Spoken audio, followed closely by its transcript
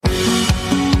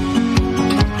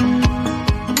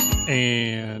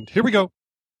Here we go.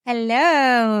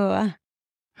 Hello.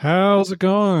 How's it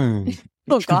going?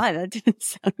 Oh, God, that didn't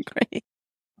sound great.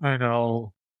 I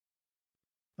know.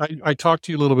 I talked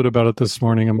to you a little bit about it this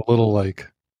morning. I'm a little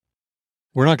like,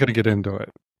 we're not going to get into it,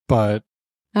 but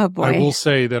Oh, I will boy.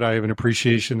 say that I have an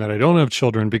appreciation that I don't have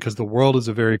children because the world is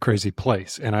a very crazy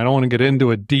place. And I don't want to get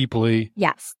into it deeply,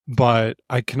 Yes. but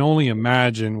I can only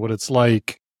imagine what it's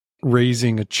like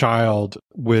raising a child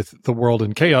with the world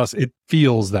in chaos. It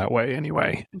feels that way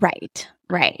anyway.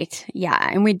 Right. Yeah.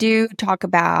 And we do talk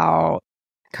about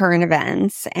current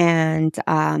events and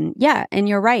and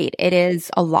you're right. It is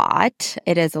a lot.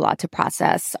 It is a lot to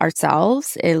process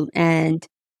ourselves. And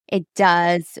it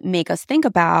does make us think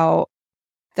about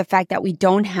the fact that we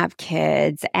don't have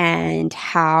kids and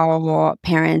how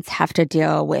parents have to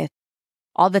deal with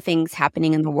all the things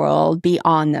happening in the world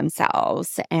beyond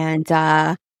themselves. And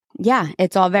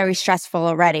it's all very stressful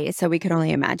already. So we can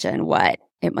only imagine what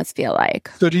it must feel like.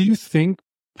 So do you think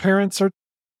parents are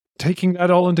taking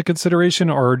that all into consideration,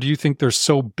 or do you think they're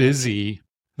so busy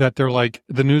that they're like,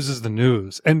 the news is the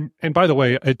news? And by the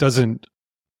way,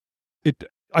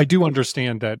 I do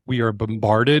understand that we are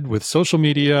bombarded with social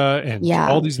media and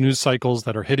all these news cycles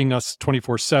that are hitting us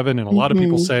 24/7. And a lot of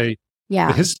people say,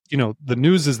 the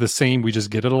news is the same. We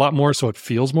just get it a lot more. So it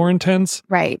feels more intense.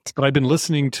 Right. But I've been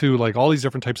listening to like all these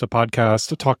different types of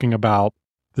podcasts talking about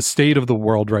the state of the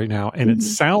world right now. And it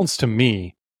sounds to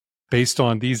me, based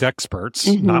on these experts,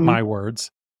 not my words,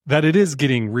 that it is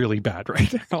getting really bad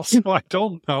right now. So I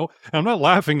don't know. I'm not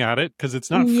laughing at it because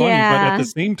it's not funny, but at the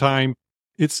same time,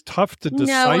 it's tough to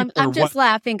decipher. No, I'm just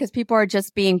laughing because people are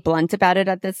just being blunt about it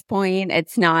at this point.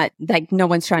 It's not like no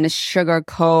one's trying to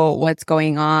sugarcoat what's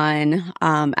going on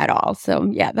at all. So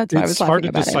yeah, that's why I was laughing about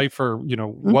it. It's hard to decipher,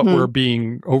 what we're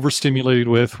being overstimulated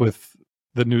with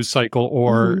the news cycle,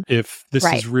 or if this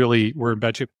is really, we're in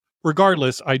bad shape.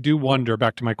 Regardless, I do wonder,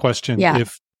 back to my question,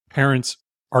 if parents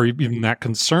are even that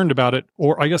concerned about it,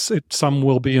 or I guess some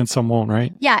will be and some won't,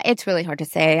 right? Yeah, it's really hard to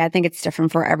say. I think it's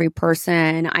different for every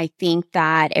person. I think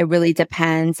that it really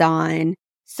depends on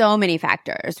so many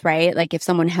factors, right? Like if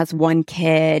someone has one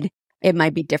kid, it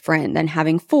might be different than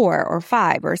having 4 or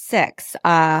 5 or 6.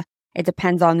 It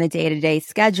depends on the day-to-day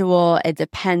schedule. It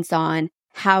depends on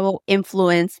how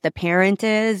influenced the parent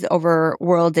is over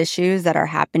world issues that are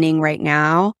happening right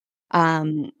now.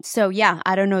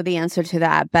 I don't know the answer to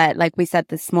that, but like we said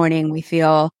this morning,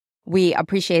 we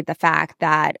appreciate the fact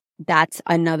that that's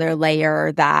another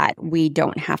layer that we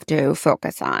don't have to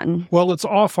focus on. Well, it's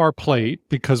off our plate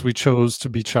because we chose to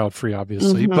be child-free,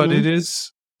 obviously, but it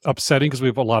is upsetting because we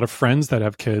have a lot of friends that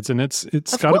have kids, and it's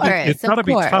gotta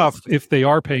be tough if they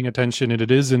are paying attention and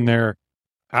it is in their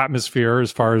atmosphere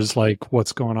as far as like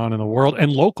what's going on in the world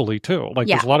and locally too. Like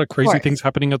there's a lot of crazy things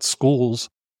happening at schools.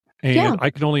 And I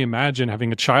can only imagine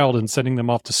having a child and sending them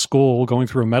off to school, going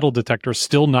through a metal detector,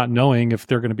 still not knowing if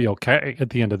they're going to be okay at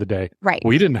the end of the day. Right.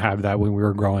 We didn't have that when we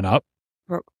were growing up.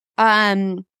 Well,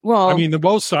 I mean, the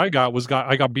most I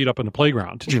got beat up in the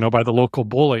playground, by the local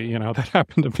bully. That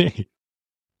happened to me.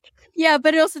 Yeah,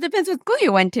 but it also depends what school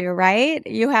you went to, right?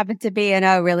 You happen to be in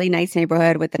a really nice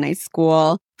neighborhood with a nice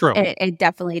school. True. It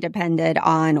definitely depended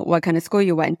on what kind of school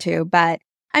you went to, but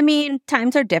I mean,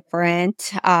 times are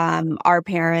different. Our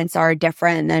parents are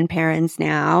different than parents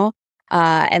now.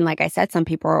 And like I said, some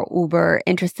people are uber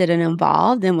interested and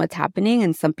involved in what's happening,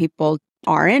 and some people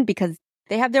aren't because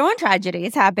they have their own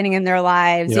tragedies happening in their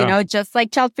lives, just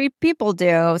like child-free people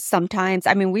do. Sometimes,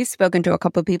 I mean, we've spoken to a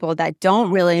couple of people that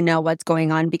don't really know what's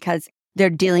going on because they're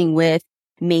dealing with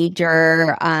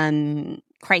major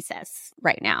crisis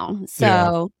right now.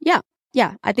 So,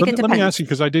 yeah, I think it depends. Let me ask you,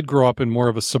 because I did grow up in more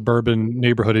of a suburban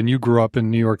neighborhood, and you grew up in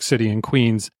New York City and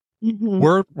Queens.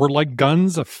 Were like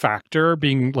guns a factor,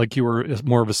 being like you were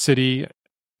more of a city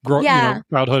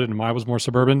childhood, and I was more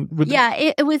suburban?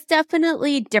 It was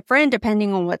definitely different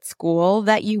depending on what school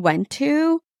that you went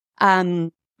to.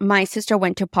 My sister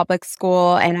went to public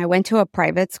school, and I went to a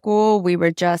private school. We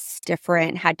were just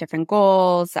different, had different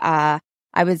goals. I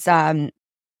was an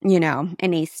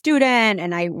A student,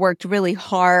 and I worked really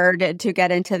hard to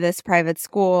get into this private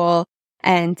school,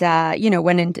 and,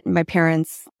 went into my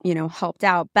parents, helped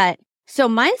out. But so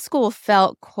my school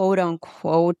felt quote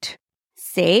unquote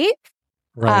safe.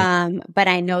 Right. But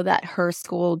I know that her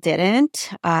school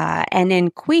didn't. And in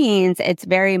Queens, it's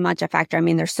very much a factor. I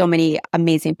mean, there's so many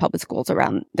amazing public schools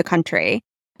around the country,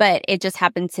 but it just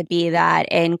happened to be that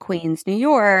in Queens, New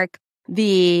York,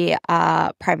 the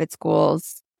private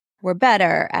schools were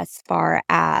better as far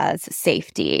as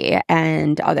safety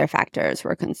and other factors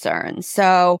were concerned.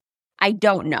 So I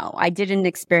don't know. I didn't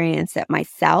experience it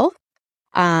myself.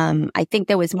 I think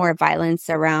there was more violence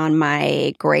around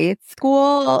my grade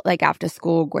school, like after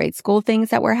school, grade school things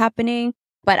that were happening,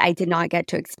 but I did not get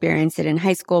to experience it in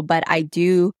high school. But I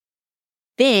do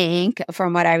think,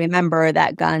 from what I remember,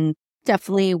 that guns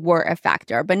definitely were a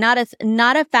factor, but not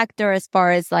a factor as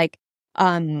far as like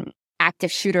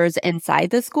active shooters inside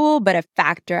the school, but a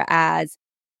factor as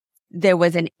there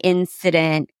was an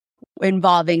incident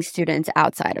involving students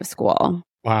outside of school.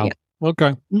 Wow. Yeah.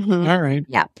 Okay. Mm-hmm. All right.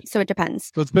 Yeah. So it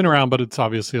depends. So it's been around, but it's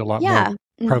obviously a lot more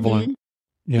prevalent,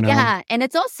 you know? Yeah. And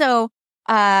it's also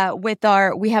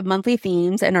we have monthly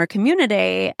themes in our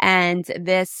community, and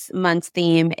this month's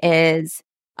theme is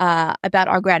about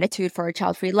our gratitude for a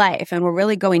child-free life. And we're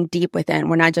really going deep within.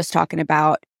 We're not just talking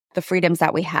about the freedoms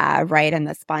that we have, right? And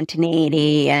the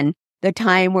spontaneity and the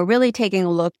time. We're really taking a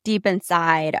look deep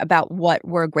inside about what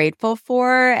we're grateful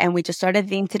for. And we just started a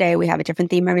theme today. We have a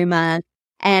different theme every month.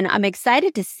 And I'm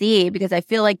excited to see, because I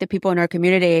feel like the people in our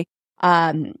community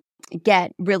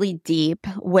get really deep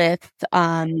with,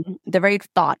 they're very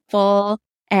thoughtful,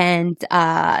 and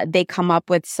they come up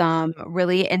with some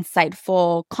really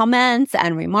insightful comments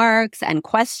and remarks and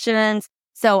questions.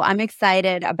 So I'm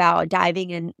excited about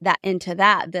diving into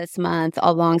that this month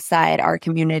alongside our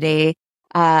community,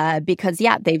 because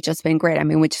they've just been great. I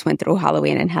mean, we just went through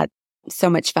Halloween and had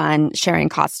so much fun sharing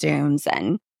costumes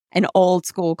and old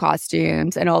school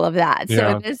costumes and all of that.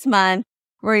 Yeah. So this month,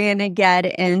 we're going to get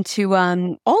into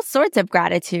all sorts of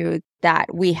gratitude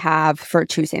that we have for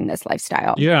choosing this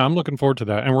lifestyle. Yeah, I'm looking forward to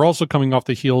that. And we're also coming off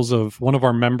the heels of one of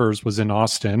our members was in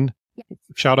Austin. Yes.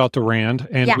 Shout out to Rand.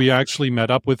 And we actually met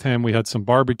up with him. We had some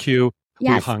barbecue.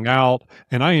 Yes. We hung out.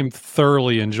 And I am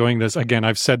thoroughly enjoying this. Again,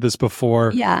 I've said this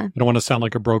before. Yeah. I don't want to sound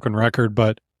like a broken record,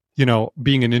 but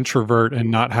being an introvert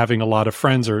and not having a lot of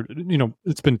friends, or,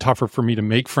 it's been tougher for me to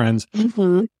make friends.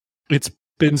 Mm-hmm. It's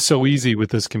been so easy with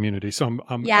this community. So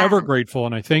I'm ever grateful.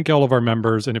 And I thank all of our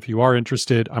members. And if you are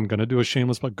interested, I'm going to do a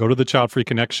shameless plug. Go to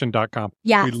thechildfreeconnection.com.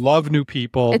 Yeah. We love new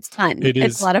people. It's fun.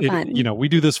 It's a lot of fun. We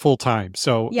do this full time.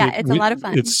 So it's a lot of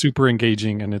fun. It's super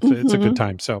engaging, and it's a good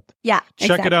time. So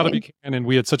check it out if you can. And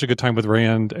we had such a good time with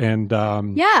Rand. And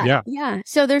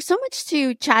So there's so much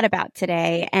to chat about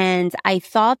today. And I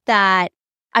thought that,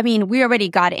 we already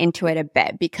got into it a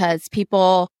bit, because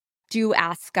people do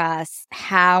ask us,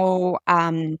 how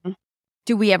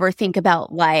do we ever think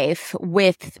about life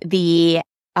with the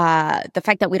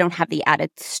fact that we don't have the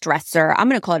added stressor? I'm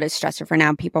going to call it a stressor for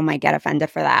now. People might get offended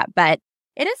for that, but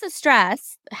it is a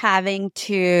stress having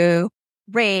to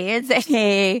raise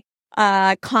a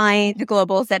kind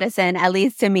global citizen. At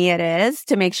least to me, it is,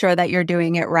 to make sure that you're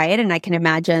doing it right. And I can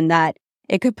imagine that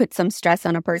it could put some stress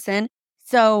on a person.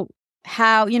 So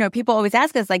how, people always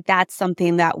ask us, like, that's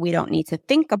something that we don't need to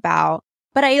think about.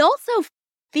 But I also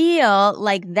feel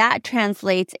like that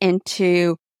translates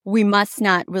into, we must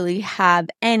not really have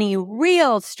any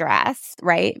real stress,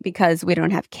 right? Because we don't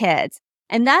have kids.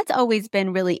 And that's always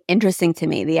been really interesting to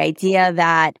me. The idea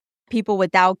that people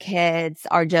without kids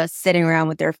are just sitting around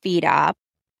with their feet up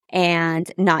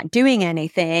and not doing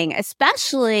anything,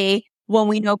 especially when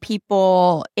we know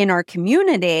people in our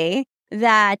community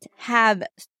that have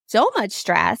so much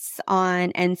stress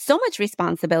on and so much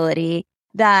responsibility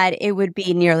that it would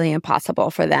be nearly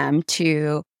impossible for them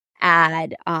to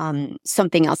add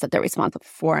something else that they're responsible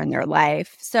for in their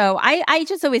life. So I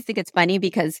just always think it's funny,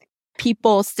 because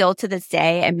people still to this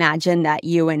day imagine that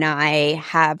you and I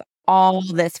have all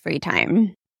this free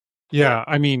time. Yeah,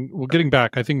 getting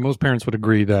back, I think most parents would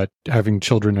agree that having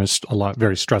children is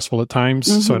very stressful at times.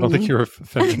 Mm-hmm. So I don't think you're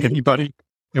offending anybody.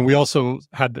 And we also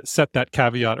had set that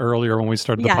caveat earlier when we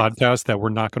started the podcast that we're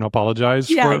not going to apologize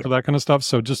for that kind of stuff.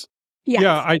 So just,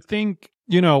 I think,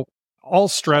 all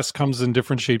stress comes in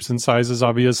different shapes and sizes,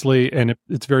 obviously, and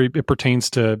it pertains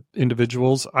to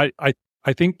individuals. I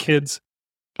think kids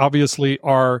obviously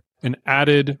are an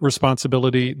added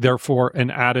responsibility, therefore an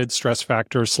added stress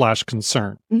factor /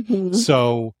 concern. Mm-hmm.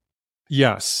 So,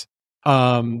 yes,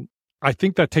 I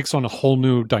think that takes on a whole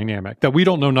new dynamic that we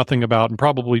don't know nothing about, and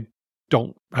probably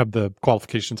don't have the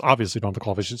qualifications, obviously don't have the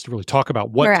qualifications to really talk about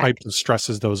what types of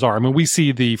stresses those are. We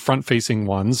see the front-facing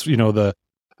ones,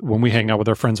 when we hang out with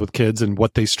our friends with kids and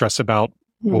what they stress about,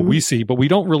 what we see, but we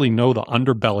don't really know the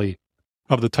underbelly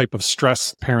of the type of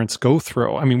stress parents go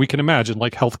through. We can imagine,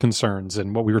 like, health concerns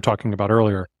and what we were talking about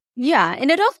earlier. Yeah,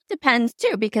 and it also depends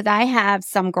too, because I have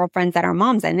some girlfriends that are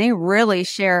moms, and they really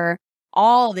share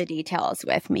all the details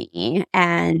with me,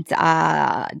 and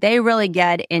they really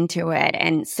get into it.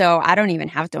 And so I don't even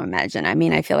have to imagine.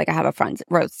 I feel like I have a front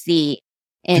row seat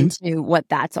into what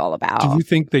that's all about. Do you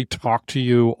think they talk to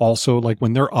you also, like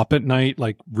when they're up at night,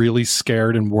 like really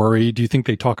scared and worried? Do you think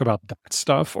they talk about that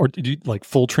stuff, or do you like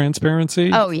full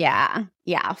transparency? Oh yeah.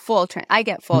 Yeah. I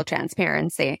get full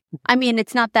transparency. I mean,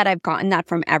 it's not that I've gotten that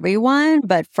from everyone,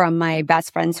 but from my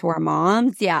best friends who are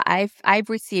moms. Yeah. I've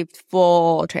received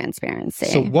full transparency.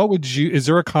 So is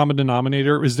there a common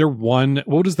denominator? Is there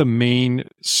what is the main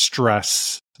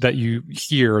stress that you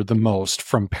hear the most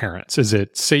from parents? Is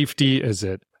it safety?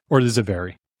 Or does it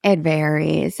vary? It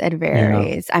varies.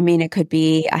 Yeah. I mean, it could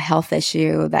be a health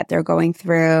issue that they're going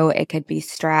through. It could be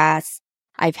stress.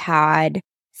 I've had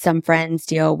some friends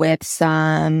deal with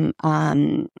some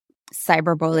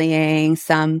cyberbullying,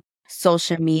 some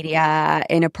social media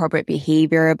inappropriate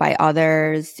behavior by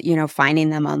others, finding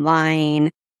them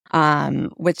online,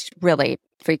 which really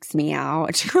freaks me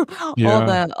out.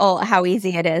 How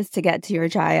easy it is to get to your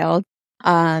child.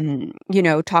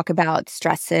 Talk about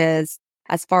stresses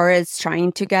as far as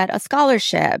trying to get a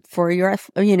scholarship for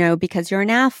because you're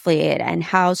an athlete, and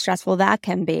how stressful that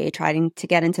can be, trying to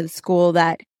get into the school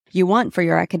that you want for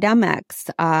your academics.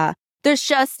 I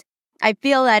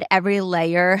feel that every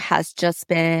layer has just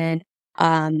been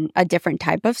a different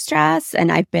type of stress,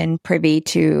 and I've been privy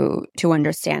to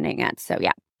understanding it. So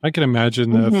yeah. I can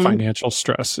imagine the financial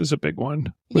stress is a big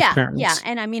one with parents. Yeah.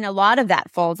 And I mean, a lot of that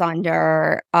falls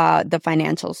under the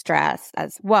financial stress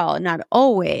as well. Not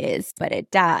always, but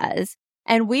it does.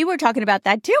 And we were talking about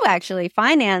that too, actually,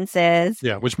 finances.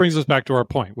 Yeah, which brings us back to our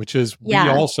point, which is we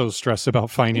also stress about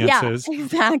finances. Yeah,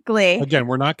 exactly. Again,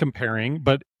 we're not comparing,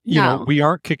 but we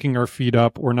aren't kicking our feet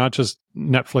up. We're not just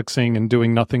Netflixing and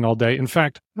doing nothing all day. In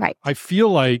fact, I feel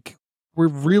like we're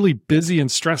really busy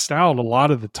and stressed out a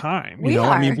lot of the time.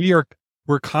 I mean,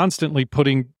 we're constantly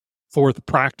putting forth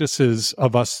practices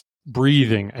of us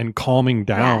breathing and calming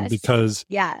down because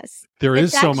there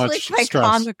is so much stress. It's actually quite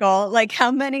comical, like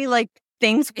how many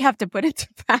things we have to put into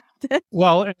practice.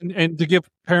 Well, and to give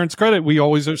parents credit, we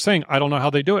always are saying, I don't know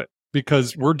how they do it,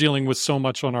 because we're dealing with so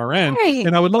much on our end. Right.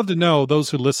 And I would love to know,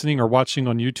 those who are listening or watching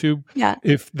on YouTube,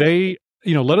 if they,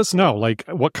 let us know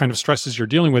what kind of stresses you're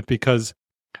dealing with, because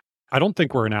I don't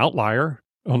think we're an outlier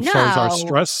as far as our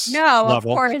stress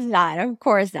level. Of course not. Of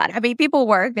course not. I mean, people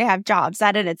work, they have jobs.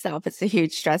 That in itself is a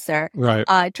huge stressor.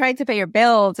 Right. Trying to pay your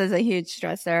bills is a huge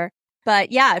stressor.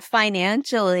 But yeah,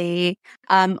 financially,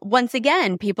 once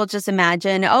again, people just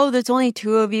imagine, there's only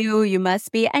two of you, you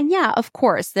must be. And yeah, of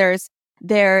course, there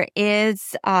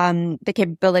is the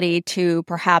capability to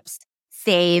perhaps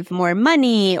save more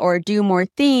money or do more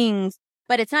things.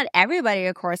 But it's not everybody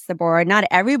across the board. Not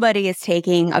everybody is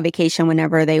taking a vacation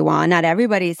whenever they want. Not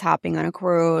everybody is hopping on a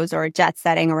cruise or jet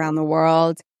setting around the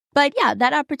world. But yeah,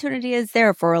 that opportunity is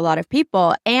there for a lot of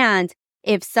people. And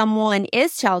if someone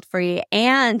is child-free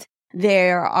and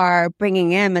they are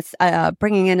bringing in a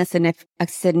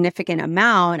significant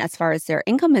amount as far as their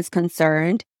income is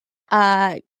concerned,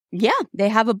 they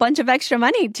have a bunch of extra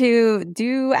money to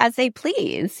do as they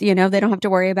please. They don't have to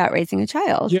worry about raising a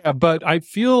child. Yeah, but I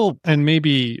feel, and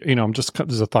maybe,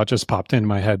 there's a thought just popped in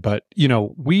my head, but,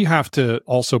 we have to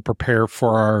also prepare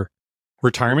for our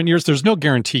retirement years. There's no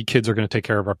guarantee kids are going to take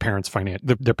care of their parents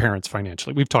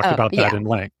financially. We've talked about that in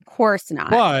length. Of course not.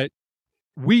 But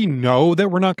we know that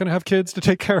we're not going to have kids to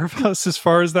take care of us as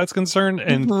far as that's concerned.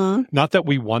 And not that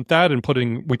we want that, and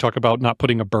we talk about not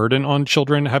putting a burden on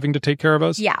children having to take care of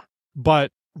us. Yeah.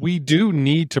 But we do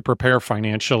need to prepare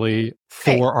financially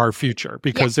for our future,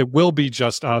 because it will be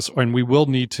just us, and we will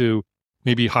need to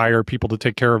maybe hire people to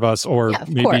take care of us, or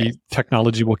maybe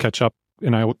technology will catch up.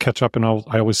 And I will catch up, and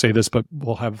I always say this, but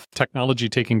we'll have technology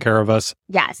taking care of us.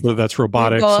 Yes. Whether that's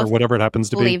robotics or whatever it happens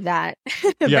to be. Believe that.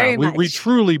 Yeah, we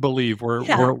truly believe we're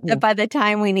by the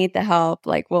time we need the help,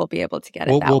 we'll be able to get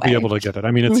it. We'll be able to get it.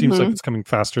 I mean, it seems like it's coming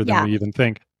faster than we even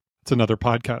think. It's another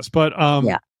podcast. But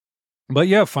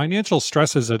financial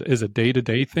stress is a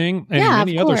day-to-day thing, and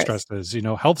many other stresses,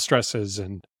 health stresses,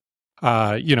 and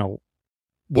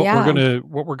what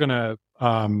we're gonna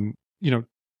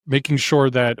making sure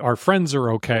that our friends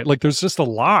are okay. There's just a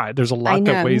lot. There's a lot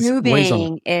that weighs on.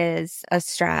 Moving is a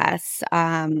stress,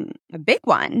 a big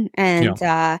one. And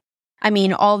I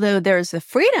mean, although there's the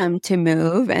freedom to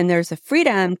move and there's the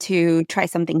freedom to try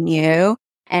something new,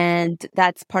 and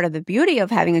that's part of the beauty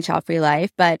of having a child-free life,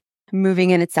 but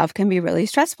moving in itself can be really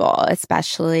stressful,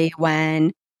 especially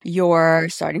when you're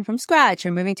starting from scratch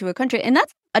or moving to a country. And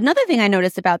that's another thing I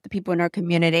noticed about the people in our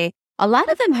community. A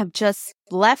lot of them have just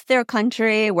left their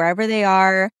country, wherever they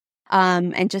are,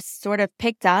 and just sort of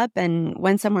picked up and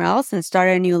went somewhere else and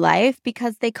started a new life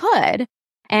because they could.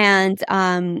 And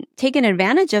taking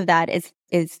advantage of that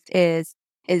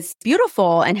is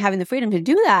beautiful, and having the freedom to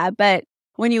do that. But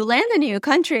when you land in a new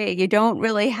country, you don't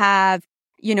really have,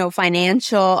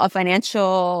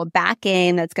 financial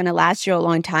backing that's going to last you a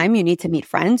long time. You need to meet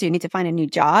friends. You need to find a new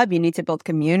job. You need to build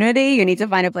community. You need to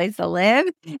find a place to live.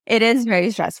 It is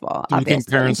very stressful. Do you think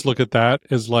parents look at that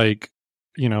as like,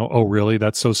 oh, really?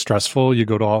 That's so stressful. You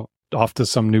go off to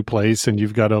some new place and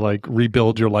you've got to like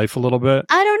rebuild your life a little bit?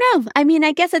 I don't know. I mean,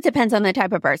 I guess it depends on the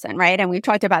type of person, right? And we've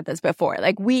talked about this before.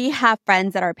 Like we have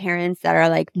friends that are parents that are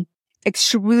like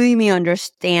extremely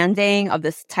understanding of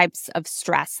the types of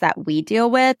stress that we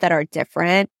deal with that are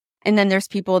different. And then there's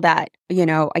people that,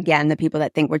 again, the people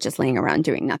that think we're just laying around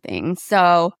doing nothing.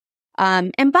 So,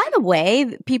 and by the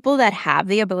way, people that have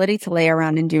the ability to lay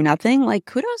around and do nothing, like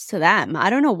kudos to them.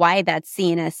 I don't know why that's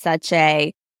seen as such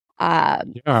a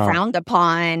frowned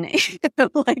upon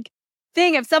like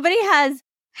thing. If somebody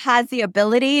has the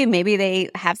ability, maybe they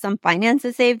have some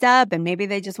finances saved up and maybe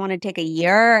they just want to take a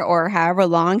year or however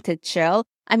long to chill.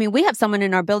 I mean, we have someone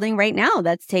in our building right now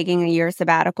that's taking a year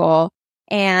sabbatical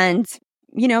and,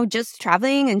 just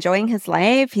traveling, enjoying his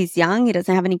life. He's young. He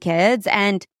doesn't have any kids.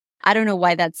 And I don't know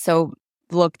why that's so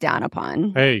looked down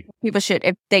upon. Hey, people should,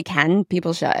 if they can,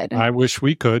 people should. I wish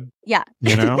we could. Yeah.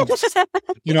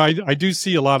 I do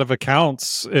see a lot of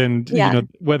accounts and,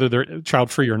 whether they're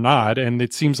child free or not. And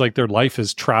it seems like their life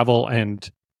is travel and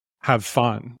have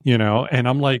fun, and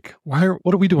I'm like, what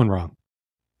are we doing wrong?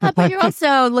 But you're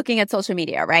also looking at social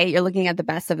media, right? You're looking at the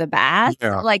best of the best.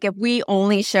 Yeah. Like if we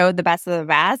only showed the best of the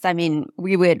best, I mean,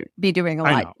 we would be doing a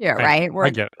lot here, right?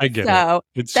 I get so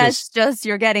it. It's that's just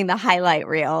you're getting the highlight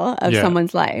reel of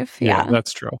someone's life. Yeah,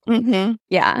 that's true. Mm-hmm.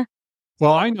 Yeah.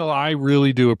 Well, I know I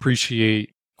really do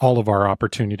appreciate all of our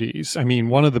opportunities. I mean,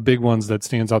 one of the big ones that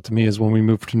stands out to me is when we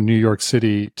moved from New York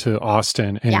City to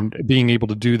Austin and being able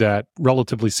to do that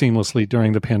relatively seamlessly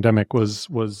during the pandemic was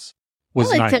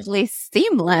relatively nice.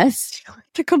 Seamless.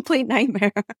 It's a complete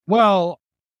nightmare. Well,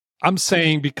 I'm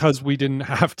saying because we didn't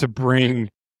have to bring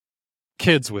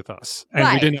kids with us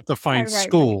and we didn't have to find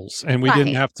schools and we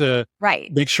didn't have to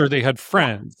make sure they had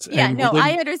friends. Yeah, and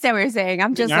I understand what you're saying.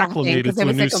 I'm just laughing because it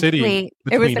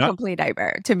was a complete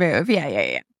nightmare to move.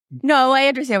 Yeah. No, I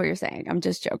understand what you're saying. I'm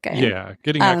just joking. Yeah,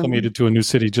 getting acclimated to a new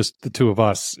city, just the two of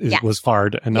us, was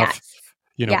hard enough.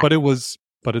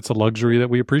 But it's a luxury that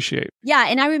we appreciate. Yeah.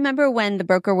 And I remember when the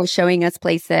broker was showing us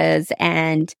places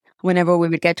and whenever we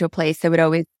would get to a place, they would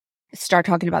always start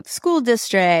talking about the school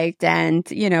district and,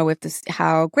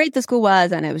 how great the school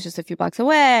was and it was just a few blocks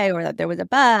away or that there was a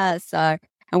bus. And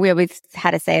we always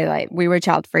had to say like we were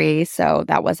child free. So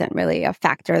that wasn't really a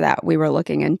factor that we were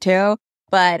looking into.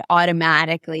 But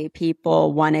automatically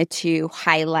people wanted to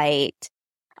highlight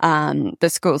the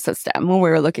school system when we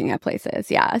were looking at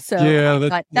places. Yeah. So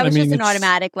that was just an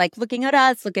automatic, like looking at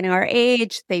us, looking at our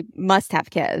age, they must have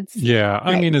kids. Yeah.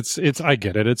 Right? I mean, I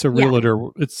get it. It's a realtor.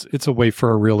 It's a way for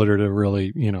a realtor to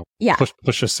really,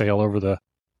 push a sale over the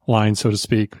line, so to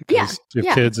speak. Because if you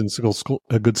have kids in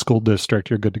a good school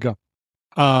district, you're good to go.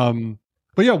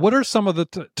 But yeah, what are some of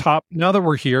the top, now that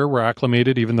we're here, we're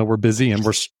acclimated, even though we're busy and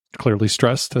we're clearly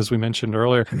stressed, as we mentioned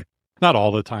earlier. Not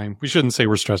all the time. We shouldn't say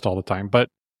we're stressed all the time, but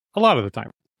a lot of the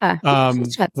time.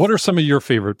 What are some of your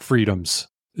favorite freedoms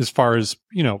as far as,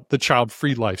 the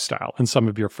child-free lifestyle and some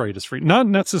of your freedom? Not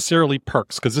necessarily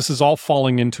perks, because this is all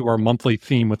falling into our monthly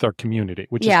theme with our community,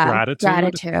 which is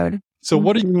gratitude. So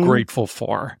what are you grateful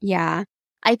for? Yeah.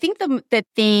 I think the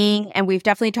thing, and we've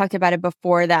definitely talked about it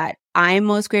before, that I'm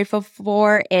most grateful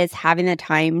for is having the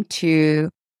time to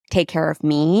take care of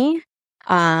me.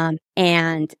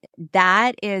 And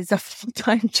that is a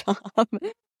full-time job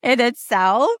in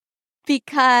itself,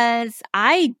 because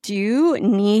I do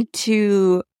need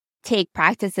to take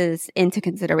practices into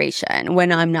consideration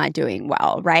when I'm not doing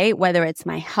well, right? Whether it's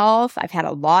my health, I've had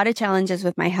a lot of challenges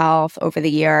with my health over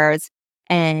the years,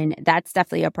 and that's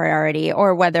definitely a priority,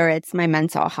 or whether it's my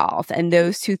mental health. And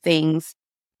those two things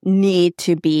need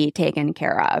to be taken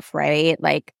care of, right?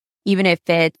 Like, even if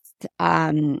it's,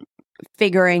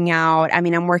 figuring out,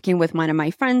 I'm working with one of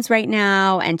my friends right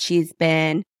now, and she's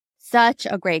been such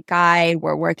a great guide.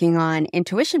 We're working on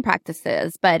intuition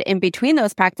practices, but in between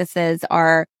those practices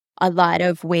are a lot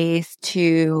of ways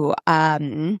to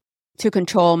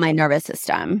control my nervous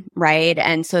system, right?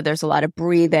 And so there's a lot of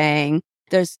breathing.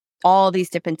 There's all these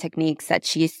different techniques that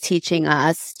she's teaching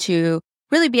us to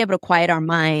really be able to quiet our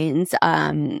minds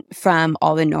from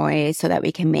all the noise so that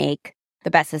we can make the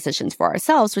best decisions for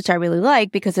ourselves, which I really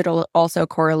like because it'll also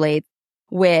correlate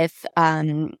with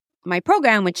my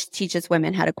program, which teaches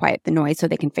women how to quiet the noise so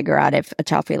they can figure out if a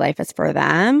child-free life is for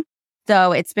them.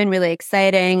 So it's been really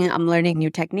exciting. I'm learning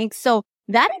new techniques. So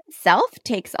that itself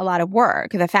takes a lot of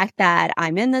work. The fact that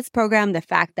I'm in this program, the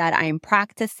fact that I'm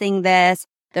practicing this,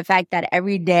 the fact that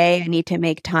every day I need to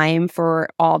make time for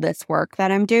all this work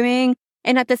that I'm doing.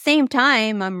 And at the same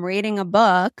time, I'm reading a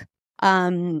book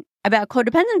about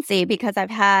codependency because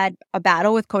I've had a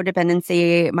battle with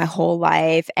codependency my whole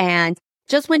life. And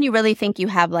just when you really think you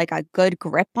have like a good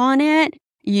grip on it,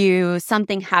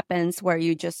 something happens where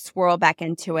you just swirl back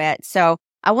into it. So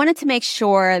I wanted to make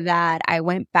sure that I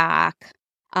went back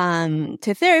to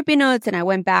therapy notes, and I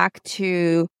went back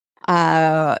to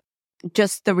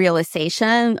just the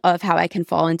realization of how I can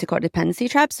fall into codependency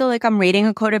traps. So like I'm reading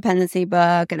a codependency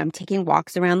book and I'm taking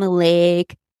walks around the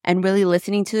lake and really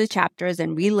listening to the chapters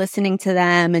and re-listening to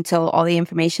them until all the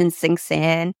information sinks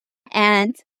in.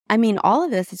 And I mean, all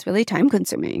of this is really time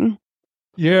consuming.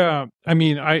 Yeah. I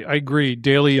mean, I agree.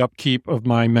 Daily upkeep of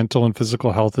my mental and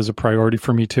physical health is a priority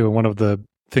for me too. One of the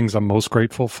things I'm most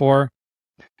grateful for.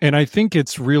 And I think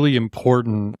it's really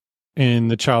important in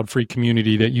the child-free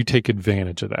community that you take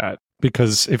advantage of that.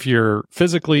 Because if you're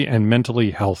physically and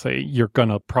mentally healthy, you're going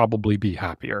to probably be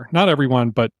happier. Not everyone,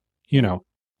 but you know.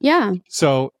 Yeah.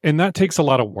 So, and that takes a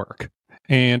lot of work.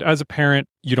 And as a parent,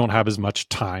 you don't have as much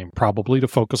time probably to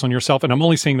focus on yourself. And I'm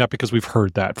only saying that because we've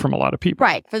heard that from a lot of people.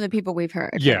 Right. For the people we've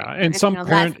heard. Yeah. Right. And some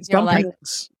parents,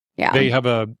 yeah, they have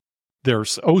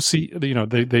there's OC, you know,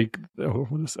 OCD.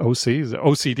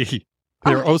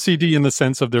 They're OCD in the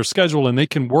sense of their schedule, and they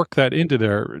can work that into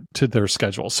their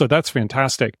schedule. So that's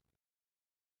fantastic.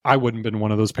 I wouldn't have been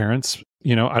one of those parents.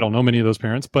 You know, I don't know many of those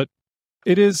parents, but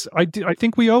it is, I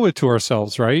think we owe it to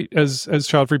ourselves, right? As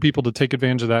child-free people to take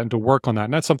advantage of that and to work on that.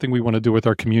 And that's something we want to do with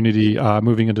our community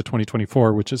moving into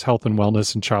 2024, which is health and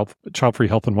wellness and child-free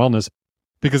health and wellness.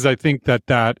 Because I think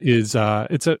that is,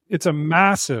 it's a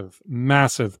massive,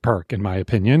 massive perk in my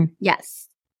opinion. Yes.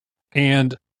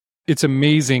 And it's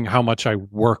amazing how much I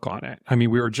work on it. I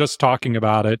mean, we were just talking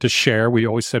about it to share. We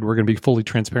always said we're going to be fully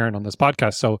transparent on this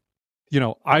podcast. So, you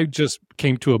know, I just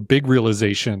came to a big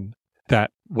realization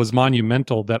that was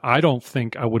monumental that I don't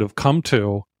think I would have come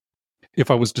to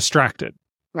if I was distracted.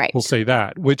 Right. We'll say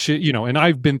that, which, you know, and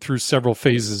I've been through several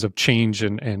phases of change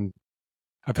and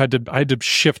I had to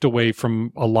shift away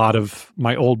from a lot of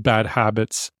my old bad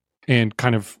habits and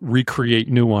kind of recreate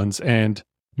new ones and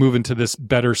move into this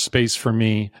better space for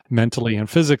me mentally and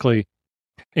physically.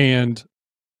 And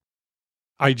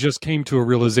I just came to a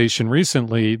realization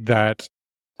recently that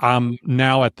I'm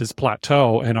now at this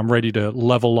plateau and I'm ready to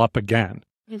level up again.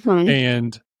 Mm-hmm.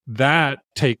 And that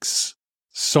takes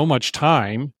so much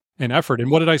time and effort. And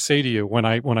what did I say to you when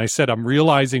I said I'm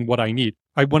realizing what I need?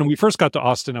 When we first got to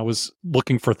Austin, I was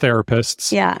looking for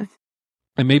therapists. Yeah.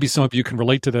 And maybe some of you can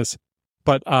relate to this.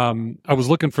 But I was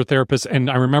looking for therapists, and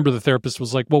I remember the therapist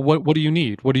was like, well, what do you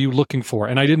need? What are you looking for?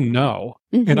 And I didn't know.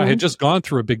 Mm-hmm. And I had just gone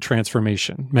through a big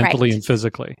transformation mentally and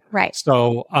physically. Right.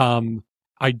 So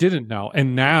I didn't know.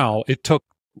 And now it took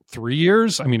 3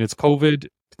 years. I mean, it's COVID.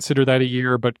 Consider that a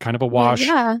year, but kind of a wash.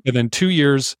 Yeah. And then 2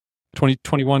 years,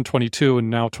 2021, 22, and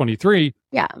now 23.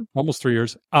 Yeah. Almost 3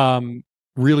 years.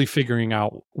 Really figuring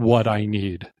out what I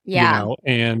need. Yeah. You know?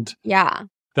 And yeah,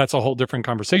 that's a whole different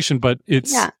conversation, but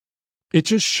it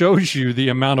just shows you the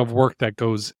amount of work that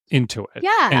goes into it.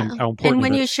 Yeah. And how important and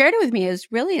when you shared it with me, it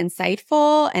was really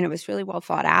insightful and it was really well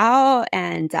thought out.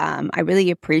 And I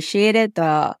really appreciated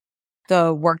the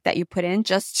work that you put in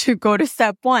just to go to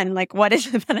step one. Like, what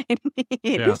is it that I need?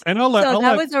 Yeah. And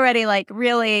that was already like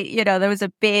really, you know, there was a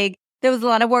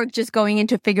lot of work just going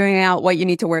into figuring out what you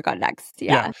need to work on next.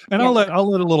 Yeah. And I'll let a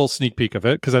little sneak peek of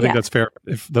it because I think that's fair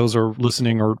if those are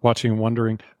listening or watching and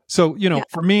wondering. So, you know,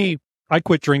 for me, I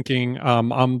quit drinking.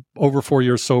 I'm over 4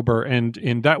 years sober, and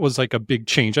that was like a big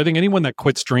change. I think anyone that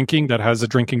quits drinking that has a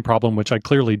drinking problem, which I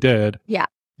clearly did,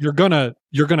 you're gonna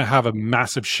have a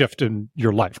massive shift in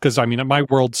your life. Because I mean, my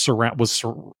world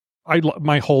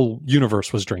my whole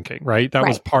universe was drinking. Right, that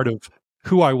was part of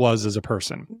who I was as a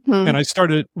person. Mm-hmm. And I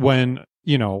started when,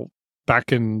 you know,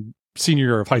 back in senior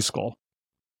year of high school,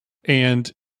 and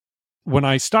when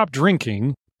I stopped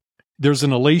drinking, there's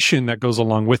an elation that goes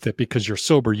along with it because you're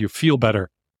sober, you feel better,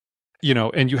 you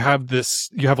know, and you have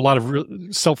a lot of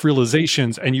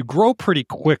self-realizations and you grow pretty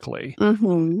quickly,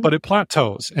 but it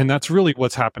plateaus. And that's really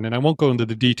what's happened. And I won't go into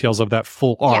the details of that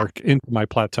full arc into my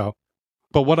plateau.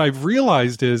 But what I've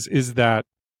realized is that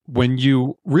when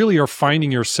you really are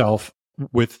finding yourself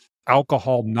with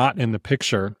alcohol not in the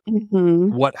picture,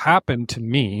 what happened to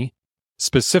me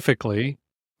specifically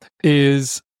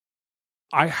is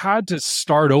I had to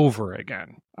start over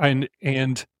again. And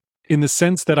in the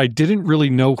sense that I didn't really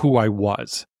know who I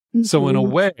was. So in a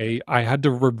way, I had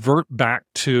to revert back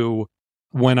to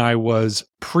when I was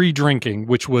pre-drinking,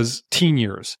 which was teen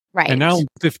years. Right. And now I'm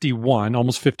 51,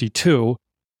 almost 52,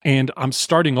 and I'm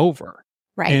starting over.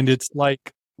 Right. And it's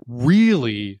like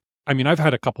really, I mean, I've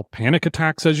had a couple panic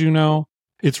attacks, as you know.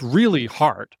 It's really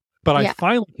hard. But I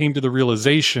finally came to the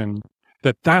realization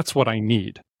that that's what I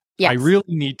need. Yes. I really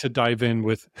need to dive in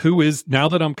with who is, now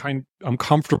that I'm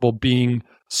comfortable being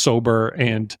sober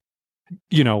and,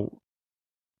 you know,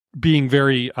 being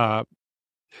very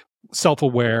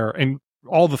self-aware and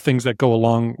all the things that go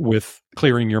along with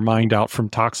clearing your mind out from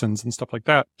toxins and stuff like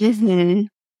that. Mm-hmm.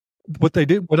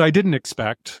 What I didn't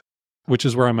expect, which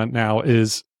is where I'm at now,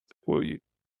 is,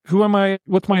 who am I?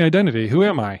 What's my identity? Who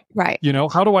am I? Right. You know,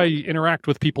 how do I interact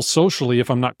with people socially if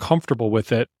I'm not comfortable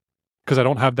with it because I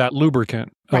don't have that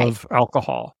lubricant of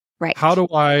alcohol? Right. How do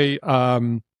I,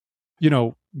 you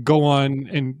know, go on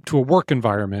into a work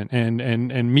environment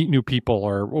and meet new people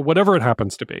or whatever it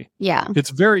happens to be? Yeah. It's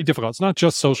very difficult. It's not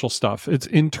just social stuff. It's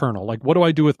internal. Like, what do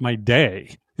I do with my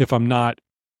day if I'm not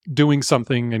doing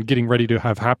something and getting ready to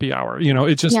have happy hour? You know,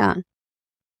 it just,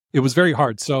 it was very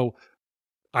hard. So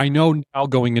I know now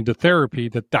going into therapy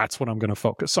that that's what I'm going to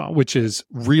focus on, which is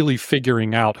really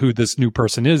figuring out who this new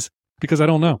person is, because I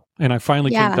don't know. And I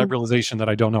finally came to that realization that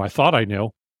I don't know. I thought I knew.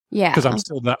 Yeah. Because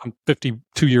I'm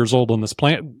 52 years old on this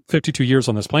planet, 52 years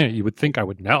on this planet. You would think I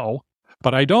would know,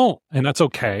 but I don't. And that's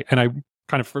okay. And I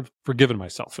kind of forgiven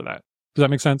myself for that. Does that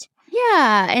make sense?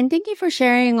 Yeah. And thank you for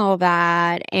sharing all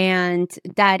that. And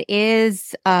that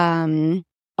is a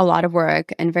lot of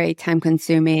work and very time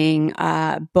consuming,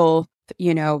 both,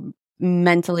 you know,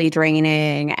 mentally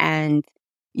draining and,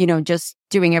 you know, just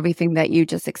doing everything that you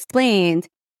just explained.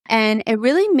 And it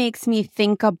really makes me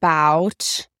think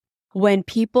about when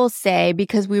people say,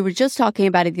 because we were just talking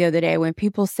about it the other day, when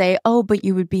people say, oh, but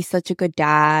you would be such a good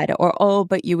dad, or, oh,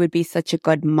 but you would be such a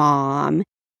good mom.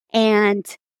 And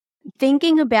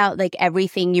thinking about like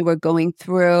everything you were going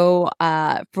through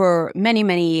for many,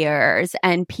 many years,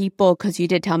 and people, because you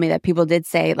did tell me that people did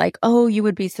say like, oh, you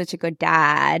would be such a good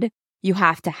dad, you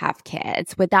have to have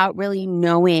kids, without really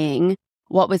knowing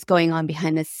what was going on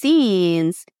behind the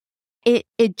scenes.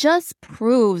 It just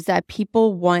proves that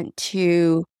people want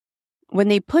to, when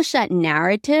they push that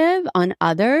narrative on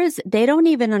others, they don't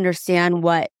even understand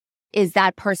what is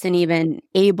that person even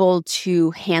able to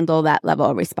handle that level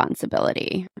of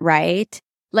responsibility, right?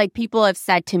 Like people have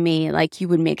said to me, like, you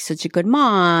would make such a good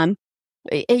mom.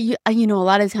 You know, a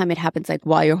lot of the time it happens like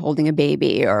while you're holding a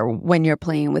baby or when you're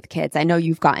playing with kids. I know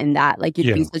you've gotten that, like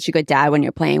you'd be such a good dad when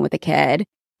you're playing with a kid,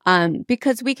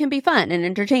 because we can be fun and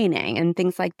entertaining and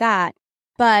things like that.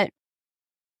 But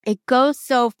it goes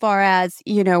so far as,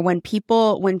 you know, when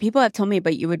people have told me,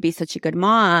 but you would be such a good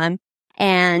mom,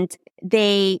 and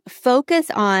they focus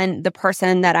on the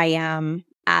person that I am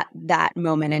at that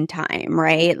moment in time,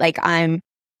 right? Like I'm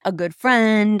a good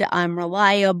friend, I'm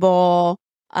reliable,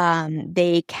 I'm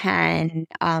kind,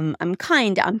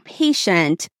 I'm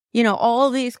patient, you know,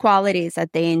 all these qualities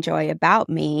that they enjoy about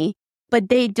me, but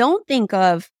they don't think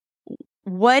of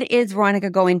what is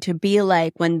Veronica going to be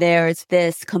like when there's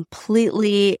this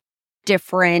completely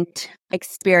different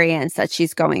experience that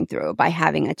she's going through by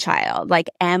having a child.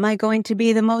 Like, am I going to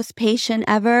be the most patient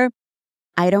ever?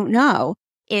 I don't know.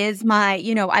 Is my,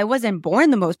 you know, I wasn't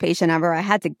born the most patient ever. I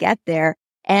had to get there.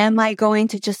 Am I going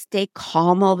to just stay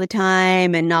calm all the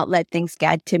time and not let things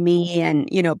get to me and,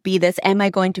 you know, be this? Am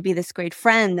I going to be this great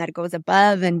friend that goes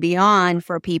above and beyond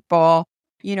for people,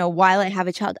 you know, while I have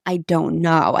a child? I don't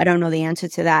know. I don't know the answer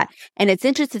to that. And it's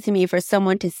interesting to me for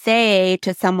someone to say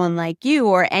to someone like you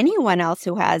or anyone else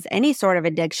who has any sort of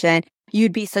addiction,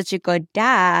 you'd be such a good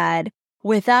dad,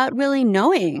 without really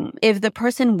knowing if the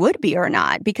person would be or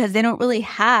not, because they don't really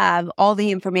have all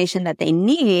the information that they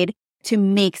need to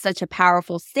make such a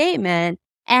powerful statement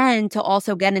and to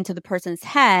also get into the person's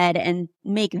head and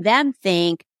make them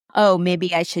think, oh,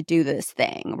 maybe I should do this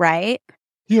thing, right?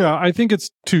 Yeah, I think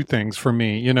it's two things for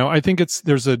me. You know, I think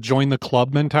there's a join the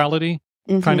club mentality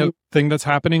kind of thing that's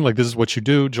happening. Like, this is what you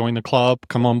do, join the club,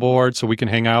 come on board so we can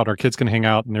hang out, our kids can hang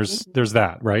out. And there's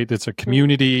that, right? It's a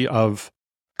community of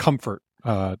comfort,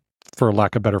 for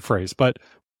lack of a better phrase.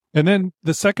 And then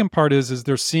the second part is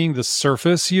they're seeing the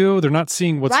surface you. They're not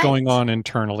seeing what's going on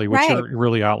internally, which you're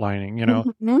really outlining, you know?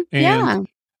 And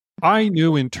I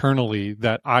knew internally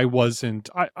that I wasn't,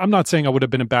 I'm not saying I would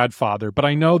have been a bad father, but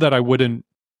I know that I wasn't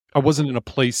in a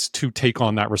place to take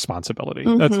on that responsibility.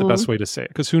 That's the best way to say it.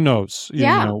 Because who knows, you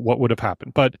know, what would have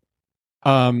happened. But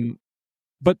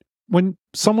when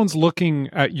someone's looking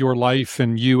at your life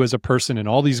and you as a person and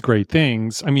all these great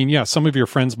things, I mean, yeah, some of your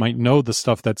friends might know the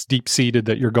stuff that's deep-seated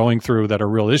that you're going through that are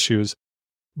real issues,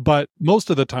 but most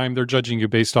of the time they're judging you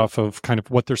based off of kind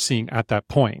of what they're seeing at that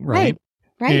point, right?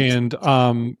 Right.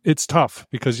 And it's tough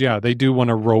because, they do want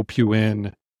to rope you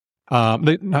in.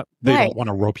 They don't want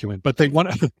to rope you in, but they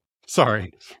want to,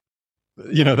 sorry.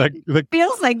 that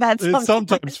feels like that. It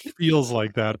sometimes feels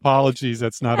like that. Apologies,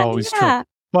 that's not always true.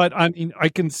 But I mean, I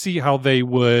can see how they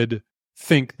would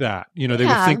think that. They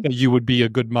would think that you would be a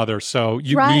good mother, so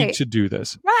you need to do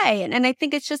this. Right. And I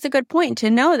think it's just a good point to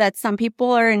know that some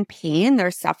people are in pain,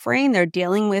 they're suffering, they're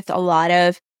dealing with a lot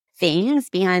of things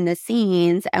behind the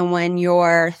scenes. And when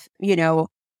you're,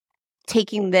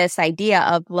 taking this idea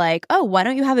of like, oh, why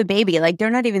don't you have a baby? Like, they're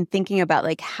not even thinking about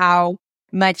like how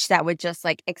much that would just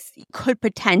like could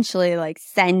potentially like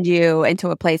send you into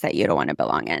a place that you don't want to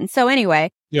belong in. So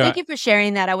anyway, thank you for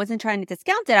sharing that. I wasn't trying to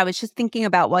discount it. I was just thinking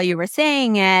about while you were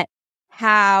saying it,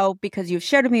 how, because you've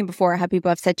shared with me before, how people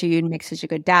have said to you, you'd make such a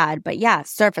good dad. But yeah,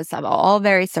 surface level, all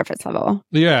very surface level.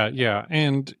 Yeah.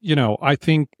 And, I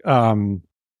think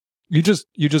you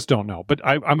just don't know. But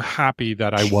I'm happy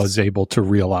that I was able to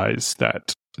realize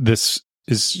that this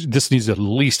needs to at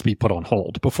least be put on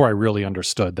hold before I really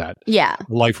understood that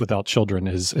life without children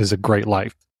is a great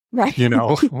life. Right.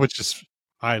 Which is,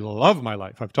 I love my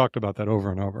life. I've talked about that over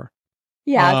and over.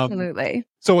 Yeah, absolutely.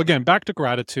 So again, back to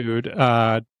gratitude.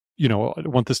 I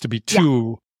want this to be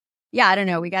too I don't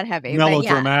know. We got heavy.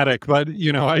 Melodramatic. But,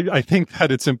 I think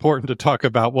that it's important to talk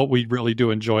about what we really do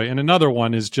enjoy. And another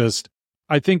one is just,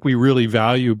 I think we really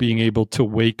value being able to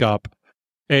wake up,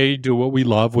 A, do what we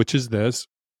love, which is this,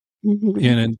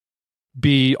 and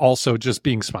B, also just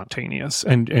being spontaneous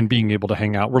and being able to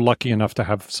hang out. We're lucky enough to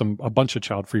have a bunch of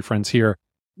child-free friends here.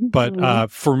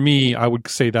 But for me, I would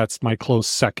say that's my close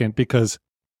second because,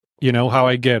 how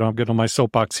I get, I'll get on my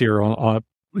soapbox here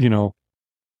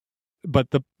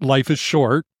but the life is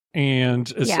short.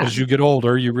 And as you get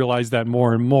older, you realize that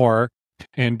more and more.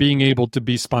 And being able to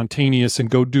be spontaneous and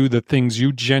go do the things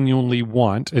you genuinely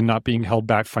want and not being held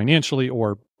back financially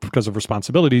or because of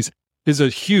responsibilities is a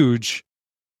huge.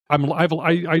 I have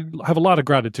a lot of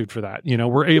gratitude for that.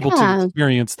 We're able to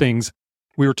experience things.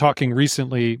 We were talking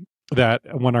recently that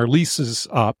when our lease is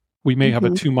up, we may have a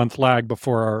 2-month lag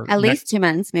before at least 2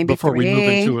 months, maybe before 3. we move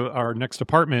into our next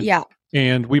apartment. Yeah,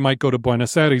 and we might go to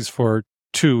Buenos Aires for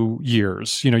 2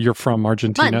 years. You're from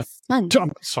Argentina. Months.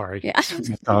 I'm sorry. Yeah. Oh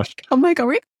my gosh. Oh my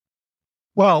God.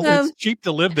 Well, it's cheap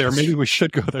to live there. Maybe we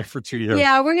should go there for 2 years.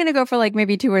 Yeah, we're going to go for like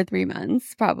maybe 2 or 3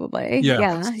 months, probably.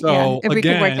 Yeah. So if again, we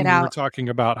could work it out. We're talking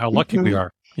about how lucky we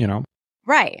are,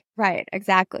 Right.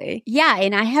 Exactly. Yeah.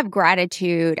 And I have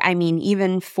gratitude. I mean,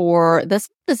 even for the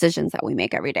decisions that we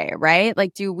make every day, right?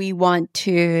 Like, do we want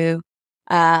to,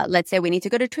 let's say we need to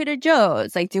go to Trader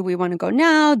Joe's. Like, do we want to go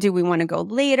now? Do we want to go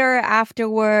later after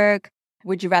work?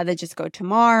 Would you rather just go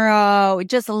tomorrow?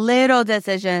 Just little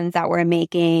decisions that we're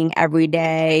making every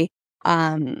day.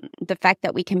 The fact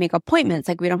that we can make appointments,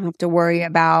 like we don't have to worry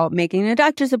about making a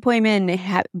doctor's appointment,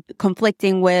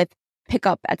 conflicting with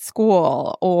pickup at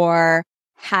school, or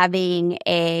planning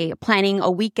a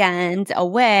weekend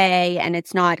away, and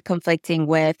it's not conflicting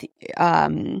with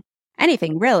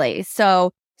anything really.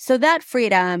 So that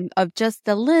freedom of just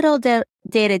the little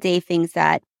day-to-day things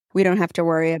that we don't have to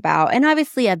worry about. And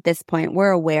obviously at this point,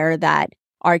 we're aware that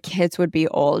our kids would be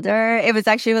older. It was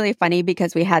actually really funny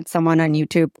because we had someone on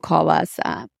YouTube call us,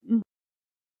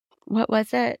 what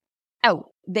was it?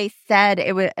 Oh, they said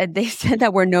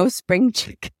that we're no spring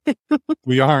chicken.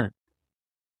 We aren't.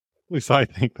 At least I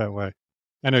think that way.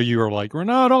 I know you were like, we're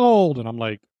not old. And I'm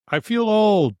like, I feel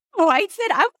old. Oh, I said,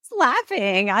 I was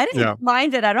laughing. I didn't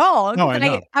mind it at all. No, I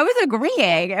know. I was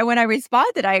agreeing. And when I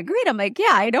responded, I agreed. I'm like,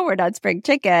 yeah, I know we're not spring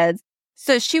chickens.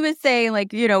 So she was saying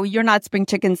like, you're not spring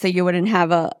chickens, so you wouldn't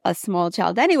have a small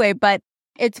child anyway. But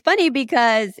it's funny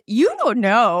because you don't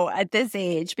know at this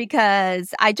age,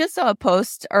 because I just saw a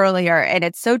post earlier and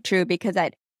it's so true because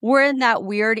we're in that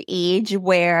weird age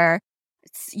where,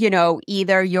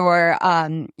 either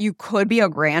you could be a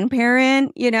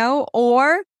grandparent,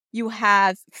 or you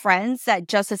have friends that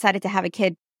just decided to have a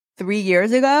kid 3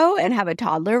 years ago and have a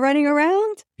toddler running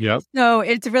around. Yep. So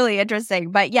it's really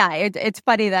interesting. But yeah, it's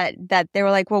funny that they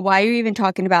were like, well, why are you even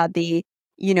talking about the,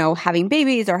 having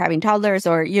babies or having toddlers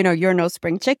or, you're no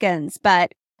spring chickens.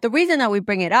 But the reason that we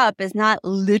bring it up is not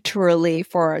literally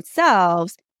for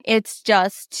ourselves. It's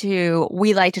just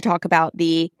we like to talk about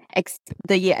the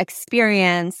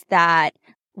experience that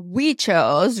we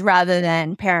chose rather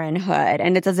than parenthood.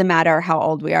 And it doesn't matter how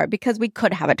old we are, because we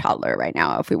could have a toddler right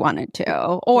now if we wanted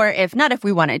to, or if not, if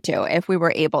we wanted to, if we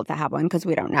were able to have one, because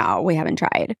we don't know. We haven't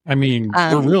tried. I mean,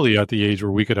 we're really at the age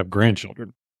where we could have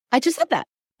grandchildren. I just said that.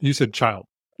 You said child.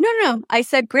 No. I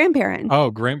said grandparent. Oh,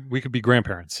 we could be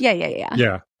grandparents. Yeah.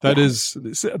 Yeah.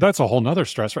 That's a whole nother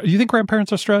stress, right? You think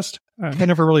grandparents are stressed? I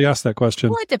never really asked that question.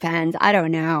 Well, it depends. I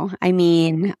don't know. I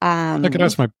mean, I could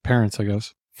ask my parents, I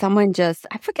guess.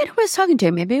 I forget who I was talking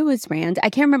to. Maybe it was Rand. I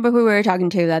can't remember who we were talking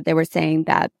to, that they were saying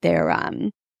that they're,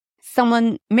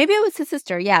 maybe it was his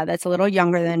sister. Yeah. That's a little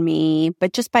younger than me,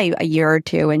 but just by a year or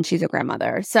two, and she's a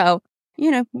grandmother. So,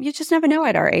 you just never know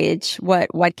at our age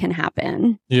what can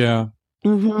happen. Yeah.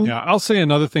 Mm-hmm. Yeah. I'll say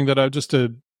another thing that just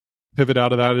to pivot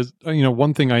out of that is,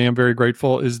 one thing I am very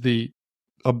grateful is the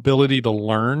ability to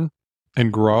learn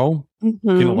and grow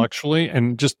intellectually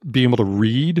and just be able to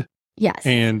read. Yes.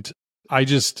 And I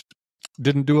just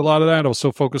didn't do a lot of that. I was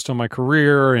so focused on my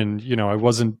career, and,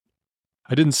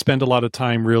 I didn't spend a lot of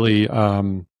time really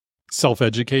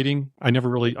self-educating. I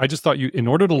just thought in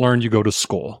order to learn, you go to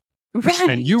school. Right.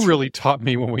 And you really taught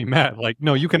me when we met, like,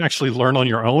 no, you can actually learn on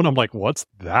your own. I'm like, what's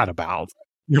that about?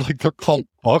 You're like, they're called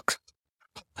books.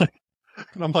 And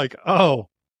I'm like, oh.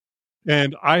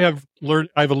 And I have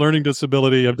a learning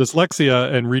disability of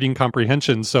dyslexia and reading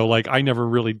comprehension. So like, I never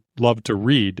really loved to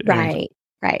read. Right.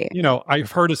 Right.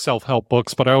 I've heard of self-help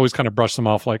books, but I always kind of brush them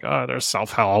off like, oh, there's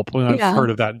self-help. And I've heard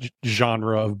of that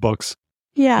genre of books.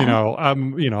 Yeah.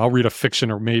 I'll read a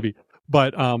fiction or maybe.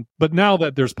 But now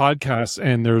that there's podcasts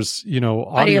and there's,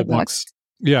 audiobooks.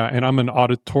 Yeah. And I'm an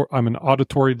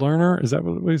auditory learner. Is that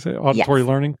what you say? Auditory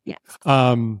learning? Yes.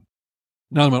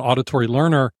 Now I'm an auditory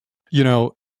learner,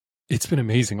 it's been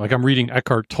amazing. Like I'm reading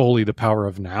Eckhart Tolle, The Power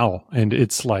of Now. And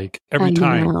it's like every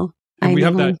time. And we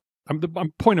have that.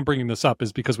 The point of bringing this up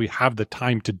is because we have the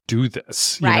time to do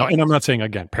this, right. And I'm not saying,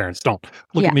 again, parents, don't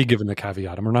look at me giving the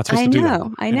caveat. We're not supposed to do that.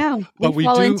 I know. But we do.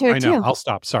 I know. Too. I'll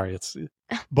stop. Sorry.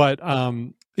 But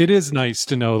it is nice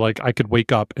to know, like, I could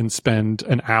wake up and spend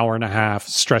an hour and a half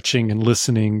stretching and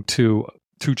listening to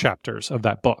 2 chapters of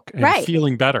that book and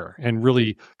feeling better and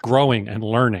really growing and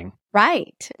learning.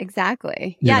 Right.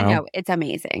 Exactly. No, it's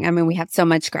amazing. I mean, we have so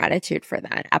much gratitude for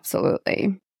that.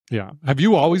 Absolutely. Yeah. Have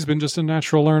you always been just a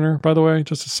natural learner, by the way?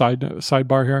 Just a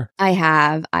sidebar here. I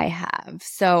have.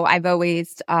 So I've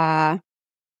always,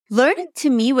 learning to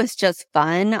me was just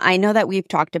fun. I know that we've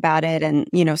talked about it, and,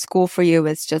 school for you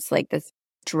is just like this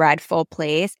dreadful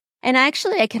place. And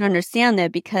actually I can understand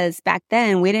that, because back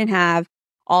then we didn't have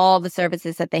all the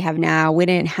services that they have now. We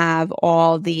didn't have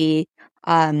all the,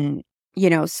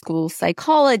 school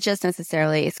psychologists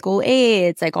necessarily, school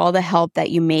aides, like all the help that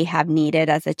you may have needed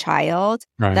as a child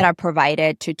that are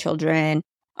provided to children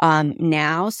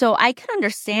now. So I can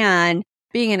understand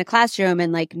being in a classroom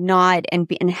and like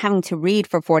and having to read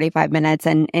for 45 minutes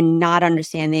and not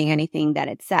understanding anything that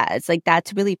it says. Like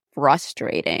that's really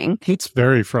frustrating. It's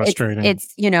very frustrating.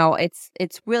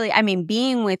 It's really, I mean,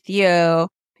 being with you,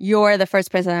 you're the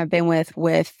first person I've been with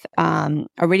a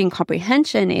reading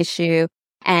comprehension issue.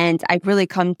 And I've really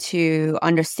come to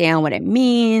understand what it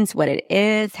means, what it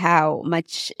is, how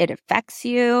much it affects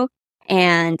you.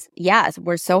 And yes,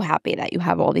 we're so happy that you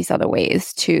have all these other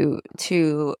ways to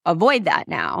avoid that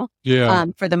now. Yeah.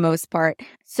 For the most part.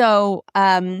 So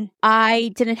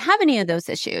I didn't have any of those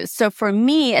issues. So for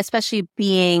me, especially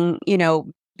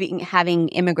having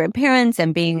immigrant parents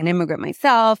and being an immigrant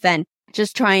myself and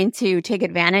just trying to take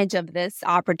advantage of this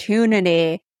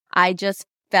opportunity, I just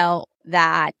felt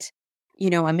that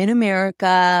I'm in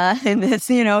America and this,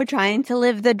 trying to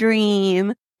live the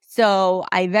dream. So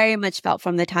I very much felt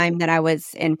from the time that I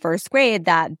was in first grade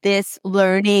that this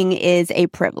learning is a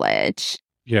privilege.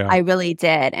 Yeah. I really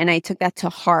did. And I took that to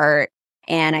heart,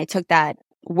 and I took that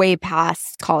way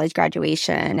past college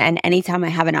graduation. And anytime I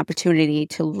have an opportunity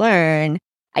to learn,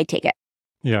 I take it.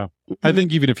 Yeah. I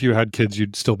think even if you had kids,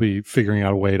 you'd still be figuring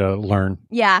out a way to learn.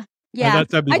 Yeah. Yeah,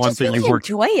 that'd be I one just thing really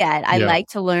enjoy it. I like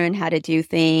to learn how to do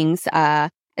things,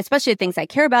 especially things I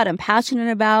care about and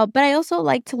passionate about. But I also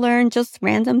like to learn just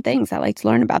random things. I like to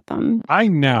learn about them. I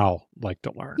now like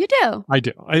to learn. You do. I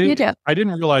do. You do. I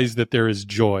didn't realize that there is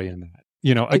joy in that.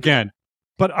 Again,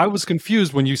 but I was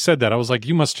confused when you said that. I was like,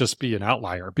 you must just be an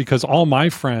outlier, because all my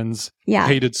friends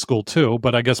hated school too.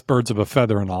 But I guess birds of a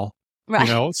feather and all.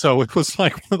 Right. So it was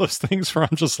like one of those things where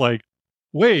I'm just like,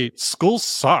 wait, school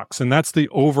sucks. And that's the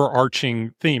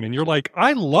overarching theme. And you're like,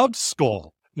 I loved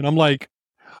school. And I'm like,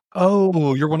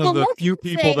 oh, you're one of the few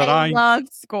people that I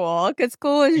loved school, because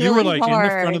school is really hard. You were like in the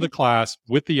front of the class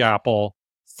with the apple,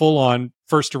 full on,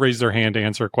 first to raise their hand to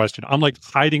answer a question. I'm like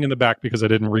hiding in the back because I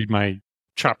didn't read my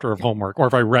chapter of homework. Or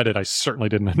if I read it, I certainly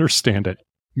didn't understand it.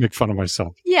 Make fun of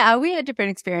myself. Yeah, we had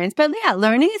different experience. But yeah,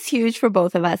 learning is huge for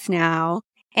both of us now.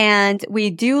 And we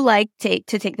do like to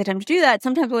take the time to do that.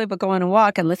 Sometimes we'll go on a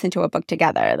walk and listen to a book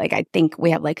together. Like I think we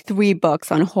have like 3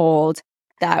 books on hold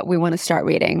that we want to start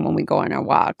reading when we go on our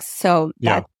walks. So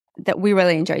that we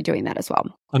really enjoy doing that as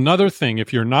well. Another thing,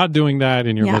 if you're not doing that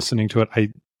and you're listening to it,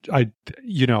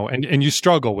 and you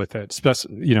struggle with it, because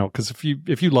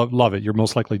if you love it, you're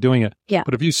most likely doing it. Yeah.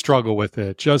 But if you struggle with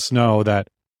it, just know that,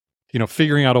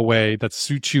 figuring out a way that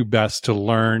suits you best to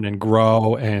learn and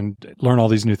grow and learn all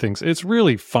these new things, it's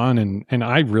really fun, and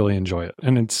I really enjoy it.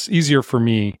 And it's easier for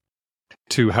me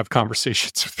to have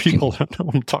conversations with people that know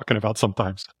what I'm talking about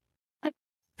sometimes.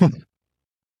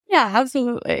 Yeah,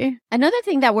 absolutely. Another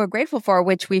thing that we're grateful for,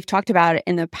 which we've talked about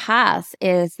in the past,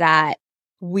 is that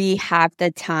we have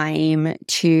the time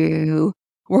to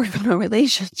work on a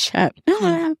relationship.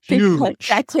 Because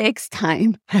that takes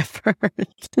time, effort.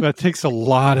 That takes a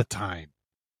lot of time.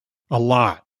 A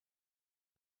lot.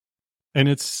 And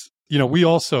it's, we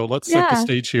also, let's set the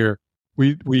stage here.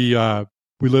 We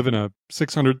live in a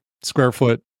 600 square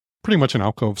foot, pretty much an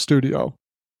alcove studio,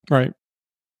 right?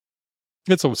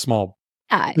 It's a small.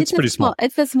 Yeah, it's pretty small.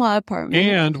 It's a small apartment.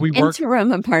 And we work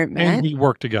interim apartment. And we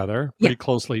work together pretty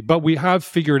closely. But we have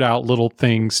figured out little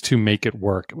things to make it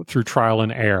work through trial and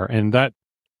error. And that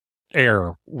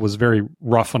error was very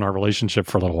rough on our relationship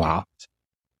for a little while.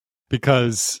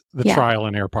 Because the trial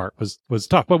and error part was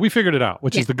tough. But we figured it out,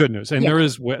 which is the good news. And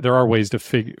there are ways to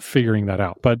figuring that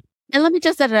out. But and let me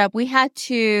just set it up. We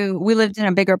lived in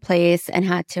a bigger place and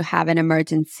had to have an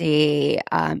emergency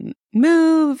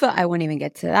move. I won't even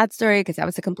get to that story because that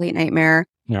was a complete nightmare.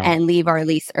 And leave our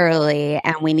lease early.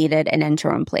 And we needed an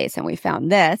interim place. And we found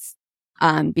this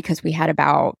because we had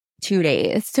about 2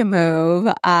 days to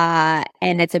move.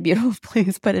 And it's a beautiful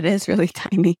place, but it is really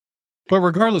tiny. But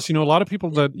regardless, a lot of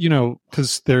people that,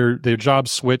 because their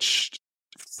jobs switched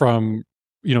from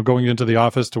going into the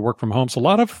office to work from home. So a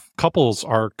lot of couples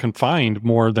are confined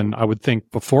more than I would think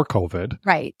before COVID.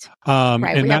 Right.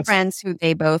 Right. We have friends who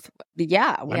they both, we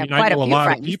have quite I know a few lot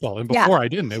friends. Of people. And before I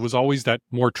didn't. It was always that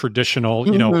more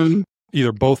traditional,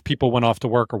 either both people went off to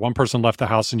work or one person left the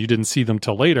house and you didn't see them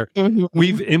till later.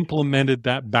 We've implemented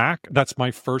that back. That's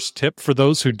my first tip for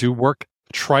those who do work.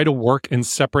 Try to work in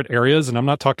separate areas. And I'm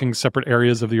not talking separate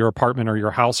areas of your apartment or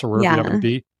your house or wherever you happen to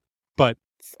be, but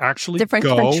actually different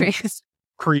countries.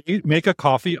 Make a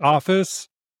coffee office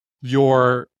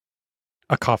a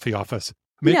coffee office.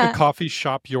 Make a coffee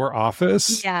shop your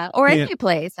office. Yeah. Or any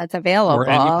place that's available. Or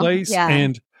any place. Yeah.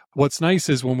 And what's nice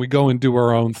is when we go and do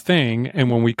our own thing and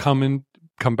when we come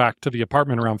back to the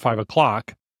apartment around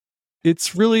 5:00,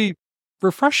 it's really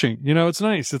refreshing. It's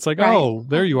nice. It's like, oh,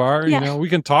 there you are. Yeah. We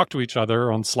can talk to each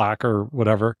other on Slack or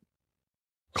whatever.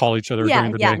 Call each other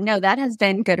during the day. No, that has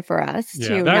been good for us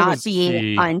to not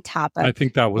be on top of I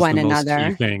think that was one the another.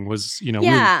 Most key thing was,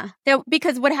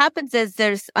 because what happens is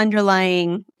there's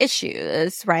underlying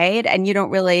issues, right? And you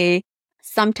don't really,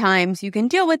 sometimes you can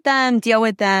deal with them,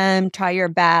 try your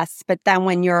best. But then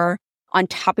when you're on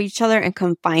top of each other and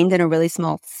confined in a really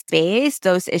small space,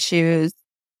 those issues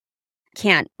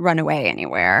can't run away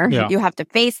anywhere. Yeah. You have to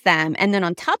face them. And then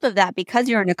on top of that, because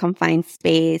you're in a confined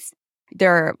space,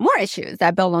 there are more issues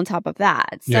that build on top of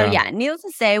that. So needless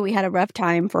to say, we had a rough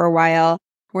time for a while.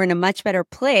 We're in a much better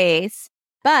place,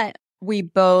 but we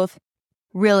both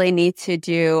really need to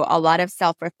do a lot of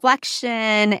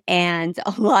self-reflection and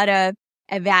a lot of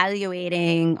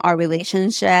evaluating our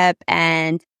relationship.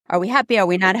 And are we happy? Are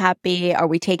we not happy? Are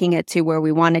we taking it to where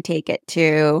we want to take it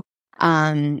to?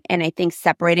 And I think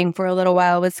separating for a little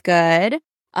while was good.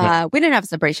 We didn't have a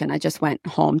separation. I just went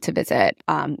home to visit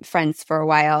friends for a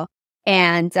while.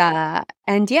 And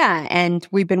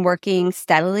we've been working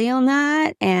steadily on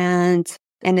that, and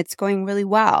it's going really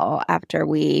well after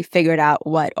we figured out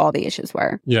what all the issues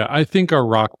were. Yeah, I think our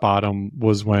rock bottom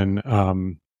was when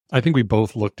I think we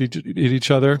both looked at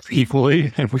each other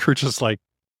equally, and we were just like,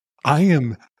 "I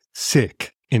am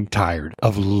sick and tired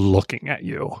of looking at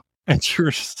you," and you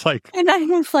were just like, and I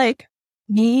was like,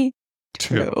 "Me."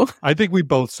 Too. I think we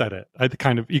both said it. I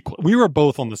kind of equal. We were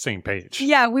both on the same page.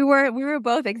 Yeah, we were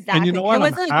both exactly. And you know what? It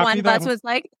wasn't like one of us was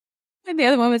like, and the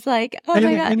other one was like, "Oh my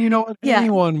god!" And you know what?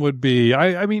 Anyone would be.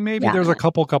 I mean, maybe there's a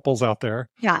couple couples out there.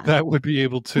 That would be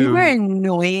able to. We were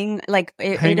annoying, like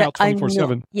hang out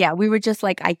 24/7. Yeah, we were just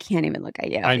like, I can't even look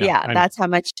at you. I know,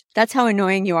 that's how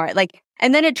annoying you are. Like.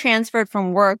 And then it transferred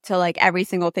from work to like every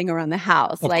single thing around the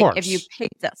house. Of course. If you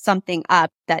picked something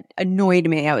up that annoyed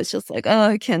me, I was just like, oh,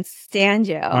 I can't stand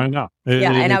you. I know.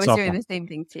 And I was doing the same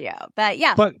thing to you. But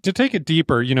yeah. But to take it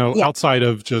deeper, outside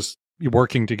of just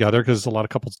working together, because a lot of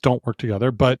couples don't work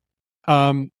together, but,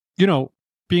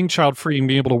 being child-free and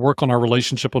being able to work on our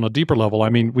relationship on a deeper level. I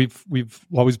mean, we've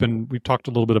talked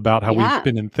a little bit about how we've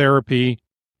been in therapy.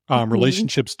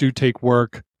 Relationships do take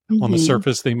work. On the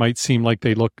surface, they might seem like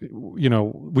they look,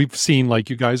 we've seen like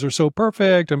you guys are so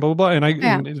perfect and blah, blah, blah.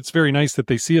 And it's very nice that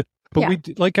they see it. But we,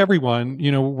 like everyone,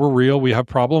 we're real. We have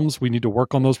problems. We need to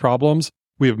work on those problems.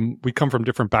 we come from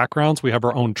different backgrounds. We have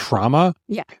our own trauma.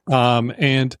 Yeah.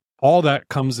 And all that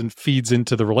comes and feeds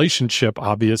into the relationship,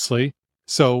 obviously.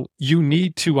 So you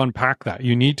need to unpack that.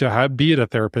 You need to be at a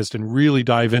therapist and really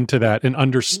dive into that and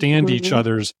understand each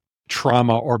other's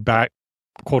trauma or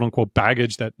quote unquote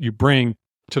baggage that you bring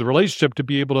to the relationship to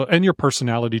be able to, and your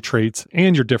personality traits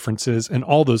and your differences and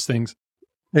all those things.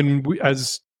 And we,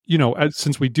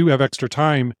 since we do have extra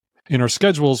time in our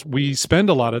schedules, we spend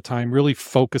a lot of time really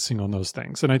focusing on those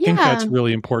things. And I think that's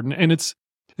really important. And it's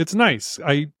nice.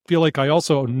 I feel like I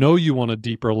also know you on a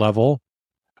deeper level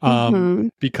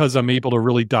because I'm able to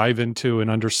really dive into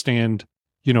and understand,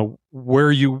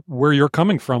 where you're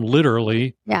coming from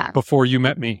literally before you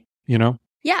met me,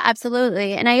 Yeah,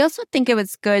 absolutely. And I also think it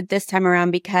was good this time around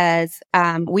because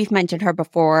we've mentioned her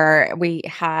before. We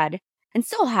had and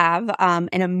still have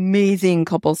an amazing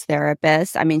couples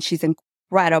therapist. I mean, she's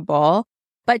incredible,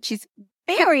 but she's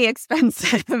very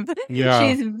expensive. Yeah.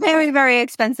 She's very, very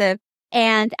expensive.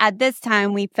 And at this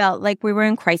time, we felt like we were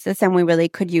in crisis and we really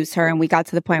could use her. And we got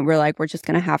to the point where we're just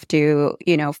going to have to,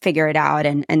 figure it out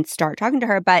and start talking to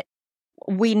her. But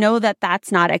we know that that's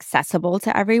not accessible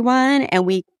to everyone. And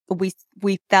we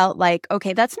felt like,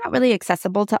 okay, that's not really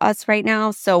accessible to us right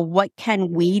now. So what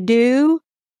can we do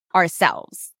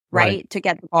ourselves, right? To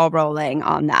get the ball rolling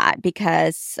on that?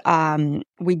 Because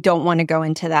we don't want to go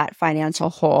into that financial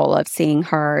hole of seeing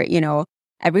her,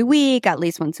 every week, at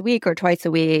least once a week or twice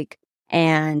a week.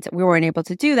 And we weren't able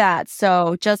to do that.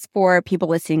 So just for people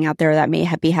listening out there that may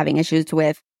be having issues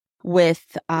with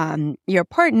your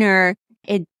partner,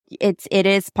 it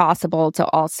is possible to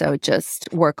also just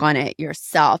work on it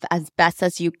yourself as best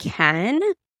as you can,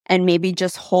 and maybe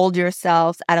just hold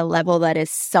yourselves at a level that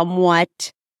is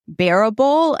somewhat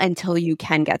bearable until you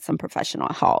can get some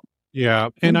professional help.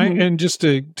 Yeah. And and just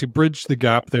to bridge the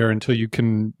gap there until you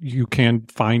can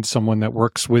find someone that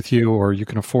works with you or you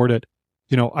can afford it.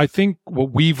 I think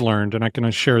what we've learned, and I can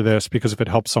share this because if it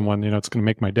helps someone, it's going to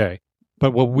make my day.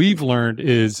 But what we've learned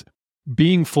is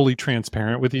being fully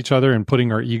transparent with each other and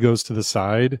putting our egos to the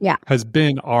side has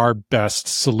been our best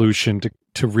solution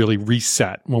to really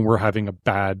reset when we're having a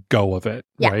bad go of it,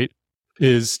 right?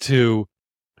 Is to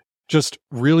just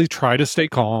really try to stay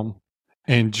calm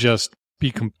and just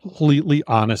be completely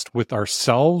honest with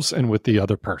ourselves and with the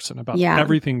other person about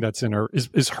everything that's in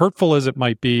as hurtful as it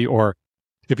might be, or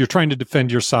if you're trying to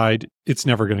defend your side, it's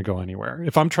never going to go anywhere.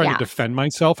 If I'm trying to defend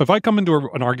myself, if I come into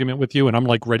an argument with you and I'm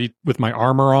ready with my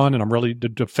armor on and I'm ready to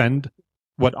defend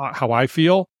how I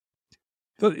feel,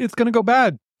 it's going to go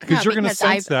bad because you're going to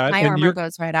sense that. My armor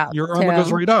goes right up. Your armor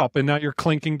goes right up. And now you're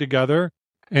clinking together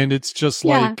and it's just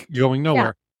going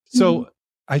nowhere. So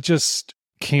I just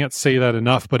can't say that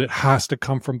enough, but it has to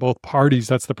come from both parties.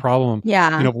 That's the problem.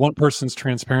 Yeah. If one person's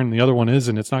transparent and the other one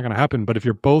isn't, it's not going to happen. But if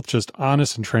you're both just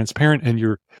honest and transparent and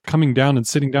you're coming down and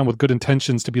sitting down with good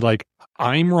intentions to be like,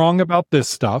 I'm wrong about this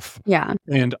stuff. Yeah.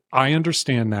 And I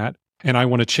understand that and I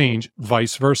want to change,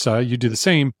 vice versa. You do the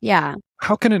same. Yeah.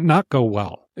 How can it not go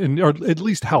well? Or at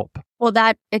least help? Well,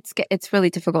 it's really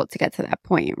difficult to get to that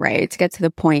point, right? To get to the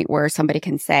point where somebody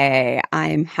can say,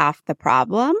 I'm half the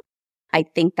problem. I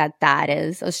think that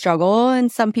is a struggle in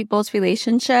some people's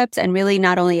relationships, and really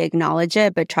not only acknowledge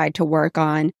it, but try to work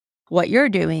on what you're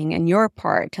doing and your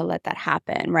part to let that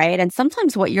happen, right? And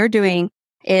sometimes what you're doing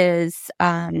is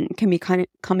can be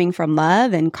coming from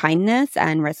love and kindness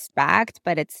and respect,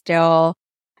 but it's still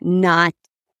not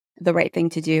the right thing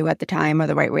to do at the time or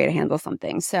the right way to handle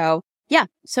something. So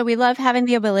we love having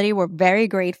the ability. We're very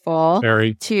grateful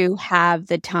to have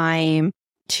the time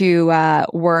to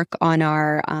work on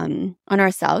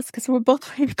ourselves because we're both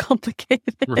very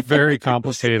complicated. We're very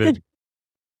complicated.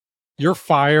 You're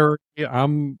fire.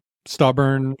 I'm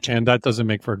stubborn, and that doesn't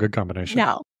make for a good combination.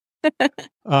 No.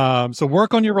 So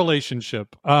work on your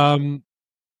relationship.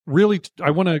 Really,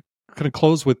 I want to kind of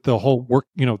close with the whole work.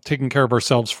 Taking care of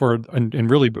ourselves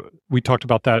and really, we talked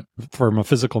about that from a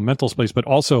physical, mental space, but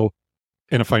also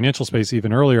in a financial space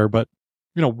even earlier. But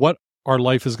what our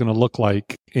life is going to look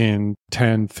like in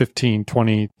 10, 15,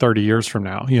 20, 30 years from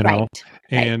now,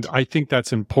 And I think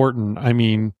that's important. I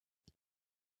mean,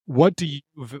 what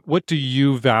do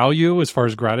you value as far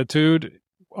as gratitude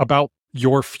about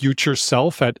your future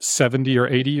self at 70 or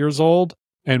 80 years old?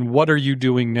 And what are you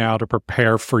doing now to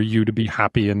prepare for you to be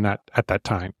happy at that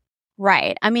time?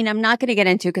 Right. I mean, I'm not going to get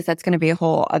into because that's going to be a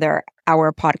whole other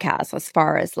hour podcast as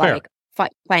far as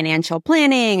financial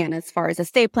planning and as far as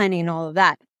estate planning and all of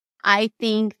that. I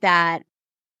think that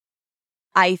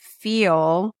I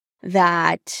feel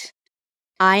that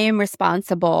I am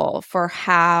responsible for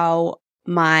how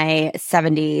my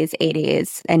 70s,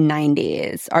 80s, and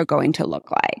 90s are going to look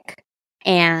like.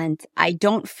 And I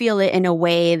don't feel it in a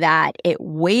way that it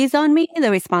weighs on me, the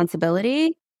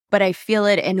responsibility, but I feel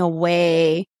it in a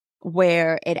way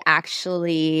where it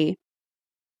actually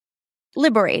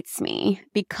liberates me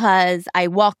because I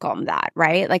welcome that,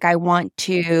 right? Like I want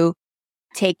to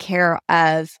take care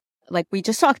of, like we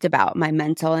just talked about, my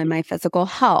mental and my physical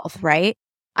health, right?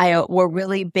 We're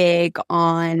really big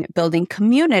on building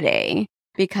community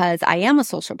because I am a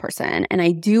social person and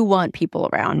I do want people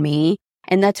around me.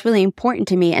 And that's really important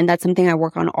to me. And that's something I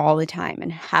work on all the time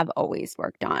and have always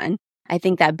worked on. I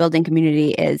think that building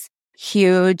community is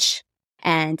huge.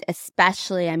 And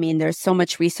especially, I mean, there's so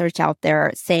much research out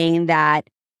there saying that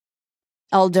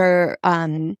the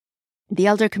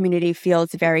elder community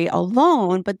feels very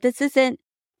alone, but this isn't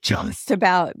just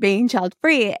about being child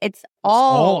free. It's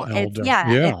elder.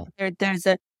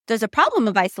 There's a problem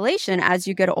of isolation as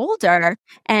you get older,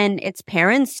 and it's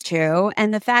parents too.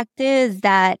 And the fact is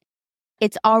that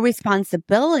it's our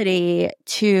responsibility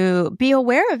to be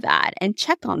aware of that and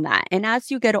check on that. And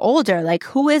as you get older, like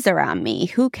who is around me?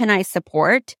 Who can I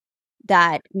support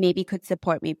that maybe could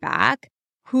support me back?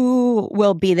 Who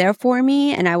will be there for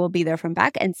me and I will be there from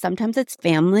back? And sometimes it's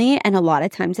family and a lot of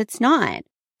times it's not.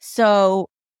 So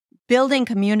building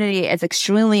community is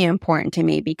extremely important to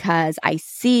me because I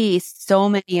see so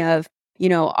many of,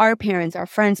 our parents, our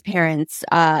friends' parents,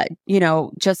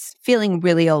 just feeling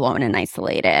really alone and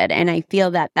isolated. And I feel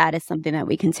that that is something that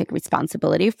we can take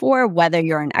responsibility for, whether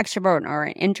you're an extrovert or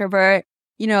an introvert.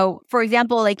 For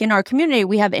example, like in our community,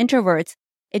 we have introverts.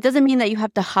 It doesn't mean that you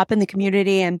have to hop in the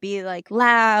community and be like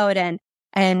loud and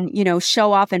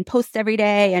show off and post every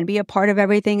day and be a part of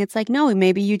everything. It's like, no,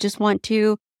 maybe you just want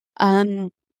to,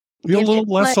 be a little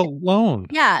less alone.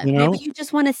 Yeah. Maybe you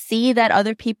just want to see that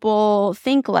other people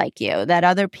think like you, that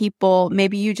other people,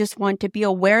 maybe you just want to be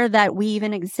aware that we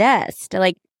even exist.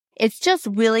 Like, it's just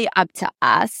really up to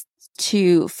us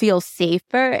to feel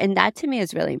safer. And that to me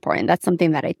is really important. That's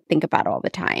something that I think about all the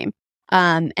time.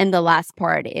 And the last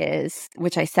part is,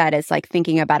 which I said, is like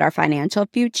thinking about our financial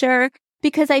future.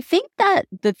 Because I think that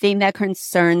the thing that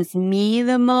concerns me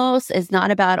the most is not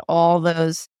about all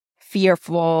those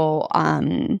fearful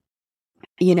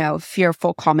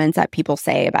comments that people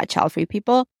say about child-free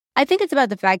people. I think it's about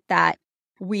the fact that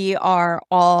we are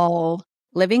all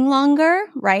living longer,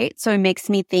 right? So it makes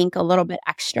me think a little bit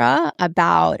extra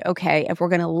about, okay, if we're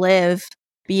going to live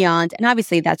beyond, and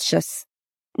obviously that's just,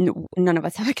 none of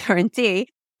us have a guarantee,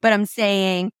 but I'm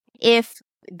saying if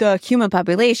the human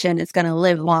population is going to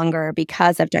live longer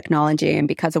because of technology and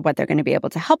because of what they're going to be able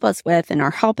to help us with and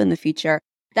our help in the future,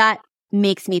 that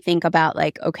makes me think about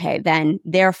like, okay, then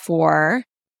therefore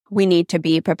we need to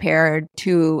be prepared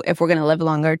to, if we're going to live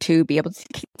longer, to be able to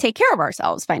take care of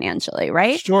ourselves financially,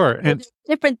 right? Sure. And there's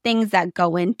different things that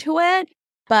go into it,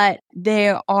 but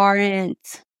there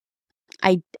aren't,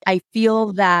 I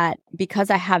feel that because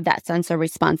I have that sense of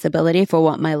responsibility for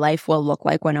what my life will look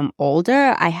like when I'm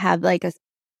older, I have like a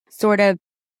sort of,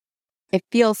 it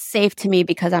feels safe to me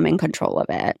because I'm in control of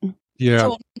it. Yeah.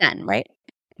 Then, right?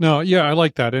 No, yeah, I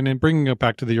like that. And in bringing it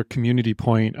back to your community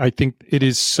point, I think it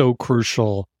is so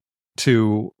crucial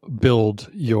to build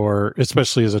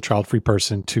especially as a child-free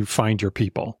person, to find your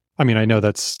people. I mean, I know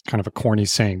that's kind of a corny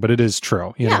saying, but it is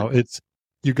true. You know,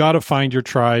 you got to find your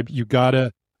tribe.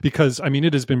 Because I mean,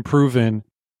 it has been proven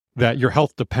that your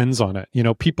health depends on it.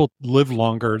 People live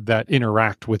longer that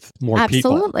interact with more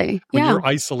people. Absolutely. When you're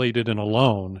isolated and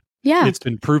alone, it's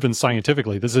been proven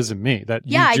scientifically. This isn't me. That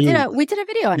we did a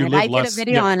video on it. I did a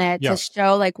video on it to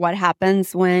show like what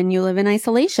happens when you live in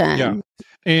isolation. Yeah.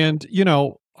 And,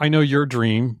 I know your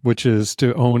dream, which is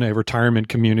to own a retirement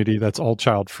community that's all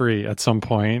child free at some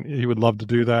point. You would love to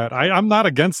do that. I'm not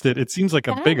against it. It seems like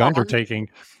a big undertaking,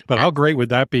 but how great would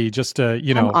that be just to,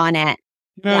 I'm on it.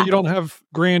 You don't have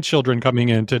grandchildren coming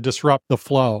in to disrupt the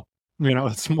flow.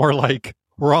 It's more like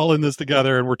we're all in this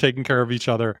together and we're taking care of each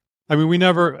other. I mean,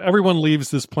 everyone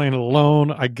leaves this planet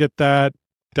alone. I get that.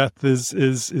 Death is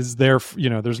there,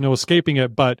 there's no escaping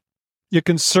it, but you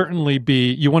can certainly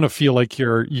you want to feel like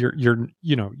you're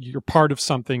part of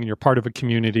something and you're part of a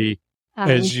community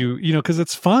as because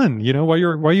it's fun,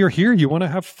 while you're here, you want to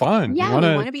have fun. Yeah,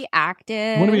 we want to be active.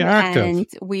 And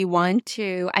we want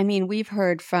to, we've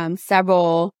heard from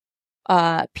several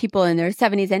people in their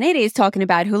 70s and 80s talking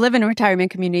about who live in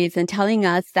retirement communities and telling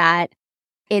us that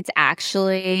it's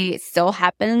actually still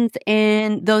happens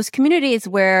in those communities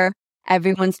where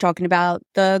everyone's talking about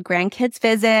the grandkids'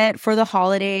 visit for the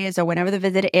holidays or whenever the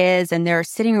visit is, and they're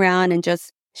sitting around and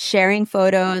just sharing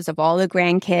photos of all the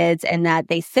grandkids, and that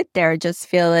they sit there just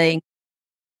feeling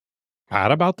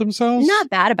bad about themselves? Not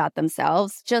bad about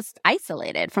themselves, just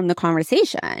isolated from the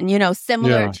conversation,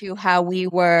 similar to how we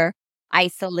were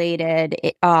isolated,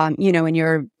 in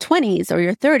your 20s or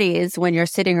your 30s when you're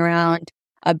sitting around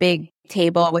a big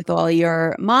table with all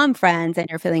your mom friends and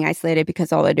you're feeling isolated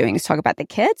because all they're doing is talk about the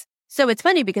kids. So it's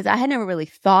funny because I had never really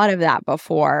thought of that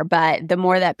before, but the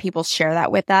more that people share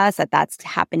that with us, that's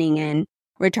happening in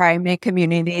retirement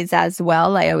communities as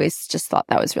well, I always just thought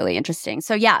that was really interesting.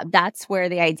 So yeah, that's where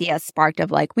the idea sparked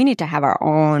of like, we need to have our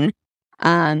own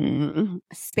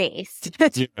space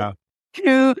to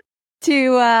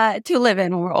live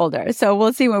in when we're older. So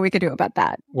we'll see what we can do about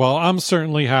that. Well, I'm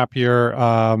certainly happier.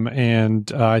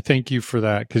 And I thank you for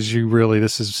that, because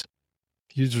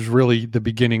the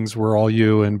beginnings were all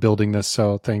you and building this.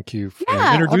 So thank you for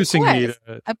introducing me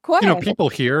to people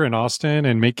here in Austin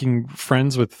and making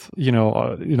friends with,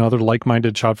 other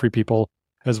like-minded child-free people,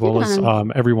 as well as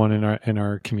everyone in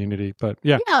our community. But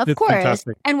of course.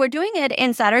 Fantastic. And we're doing it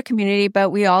inside our community,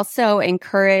 but we also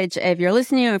encourage, if you're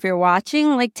listening or if you're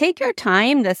watching, like take your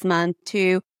time this month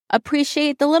to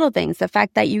appreciate the little things. The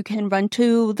fact that you can run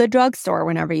to the drugstore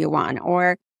whenever you want,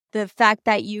 or the fact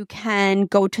that you can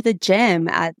go to the gym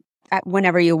at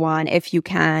whenever you want, if you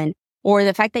can, or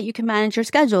the fact that you can manage your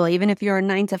schedule, even if you're a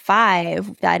 9 to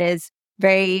 5, that is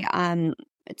very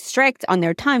strict on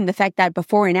their time. The fact that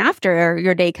before and after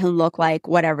your day can look like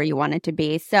whatever you want it to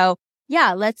be. So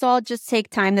yeah, let's all just take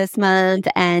time this month.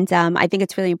 And I think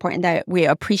it's really important that we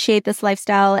appreciate this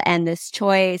lifestyle and this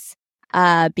choice.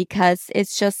 Because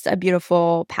it's just a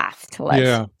beautiful path to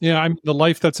live. Yeah. The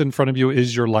life that's in front of you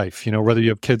is your life, whether you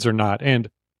have kids or not. And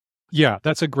yeah,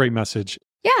 that's a great message.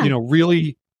 Yeah.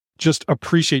 Really just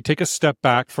take a step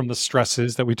back from the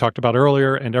stresses that we talked about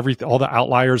earlier and all the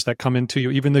outliers that come into you,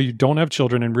 even though you don't have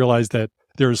children, and realize that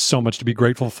there is so much to be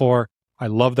grateful for. I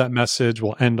love that message.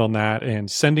 We'll end on that, and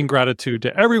sending gratitude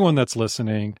to everyone that's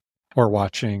listening or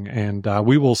watching. And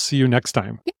we will see you next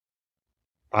time.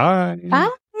 Bye. Bye.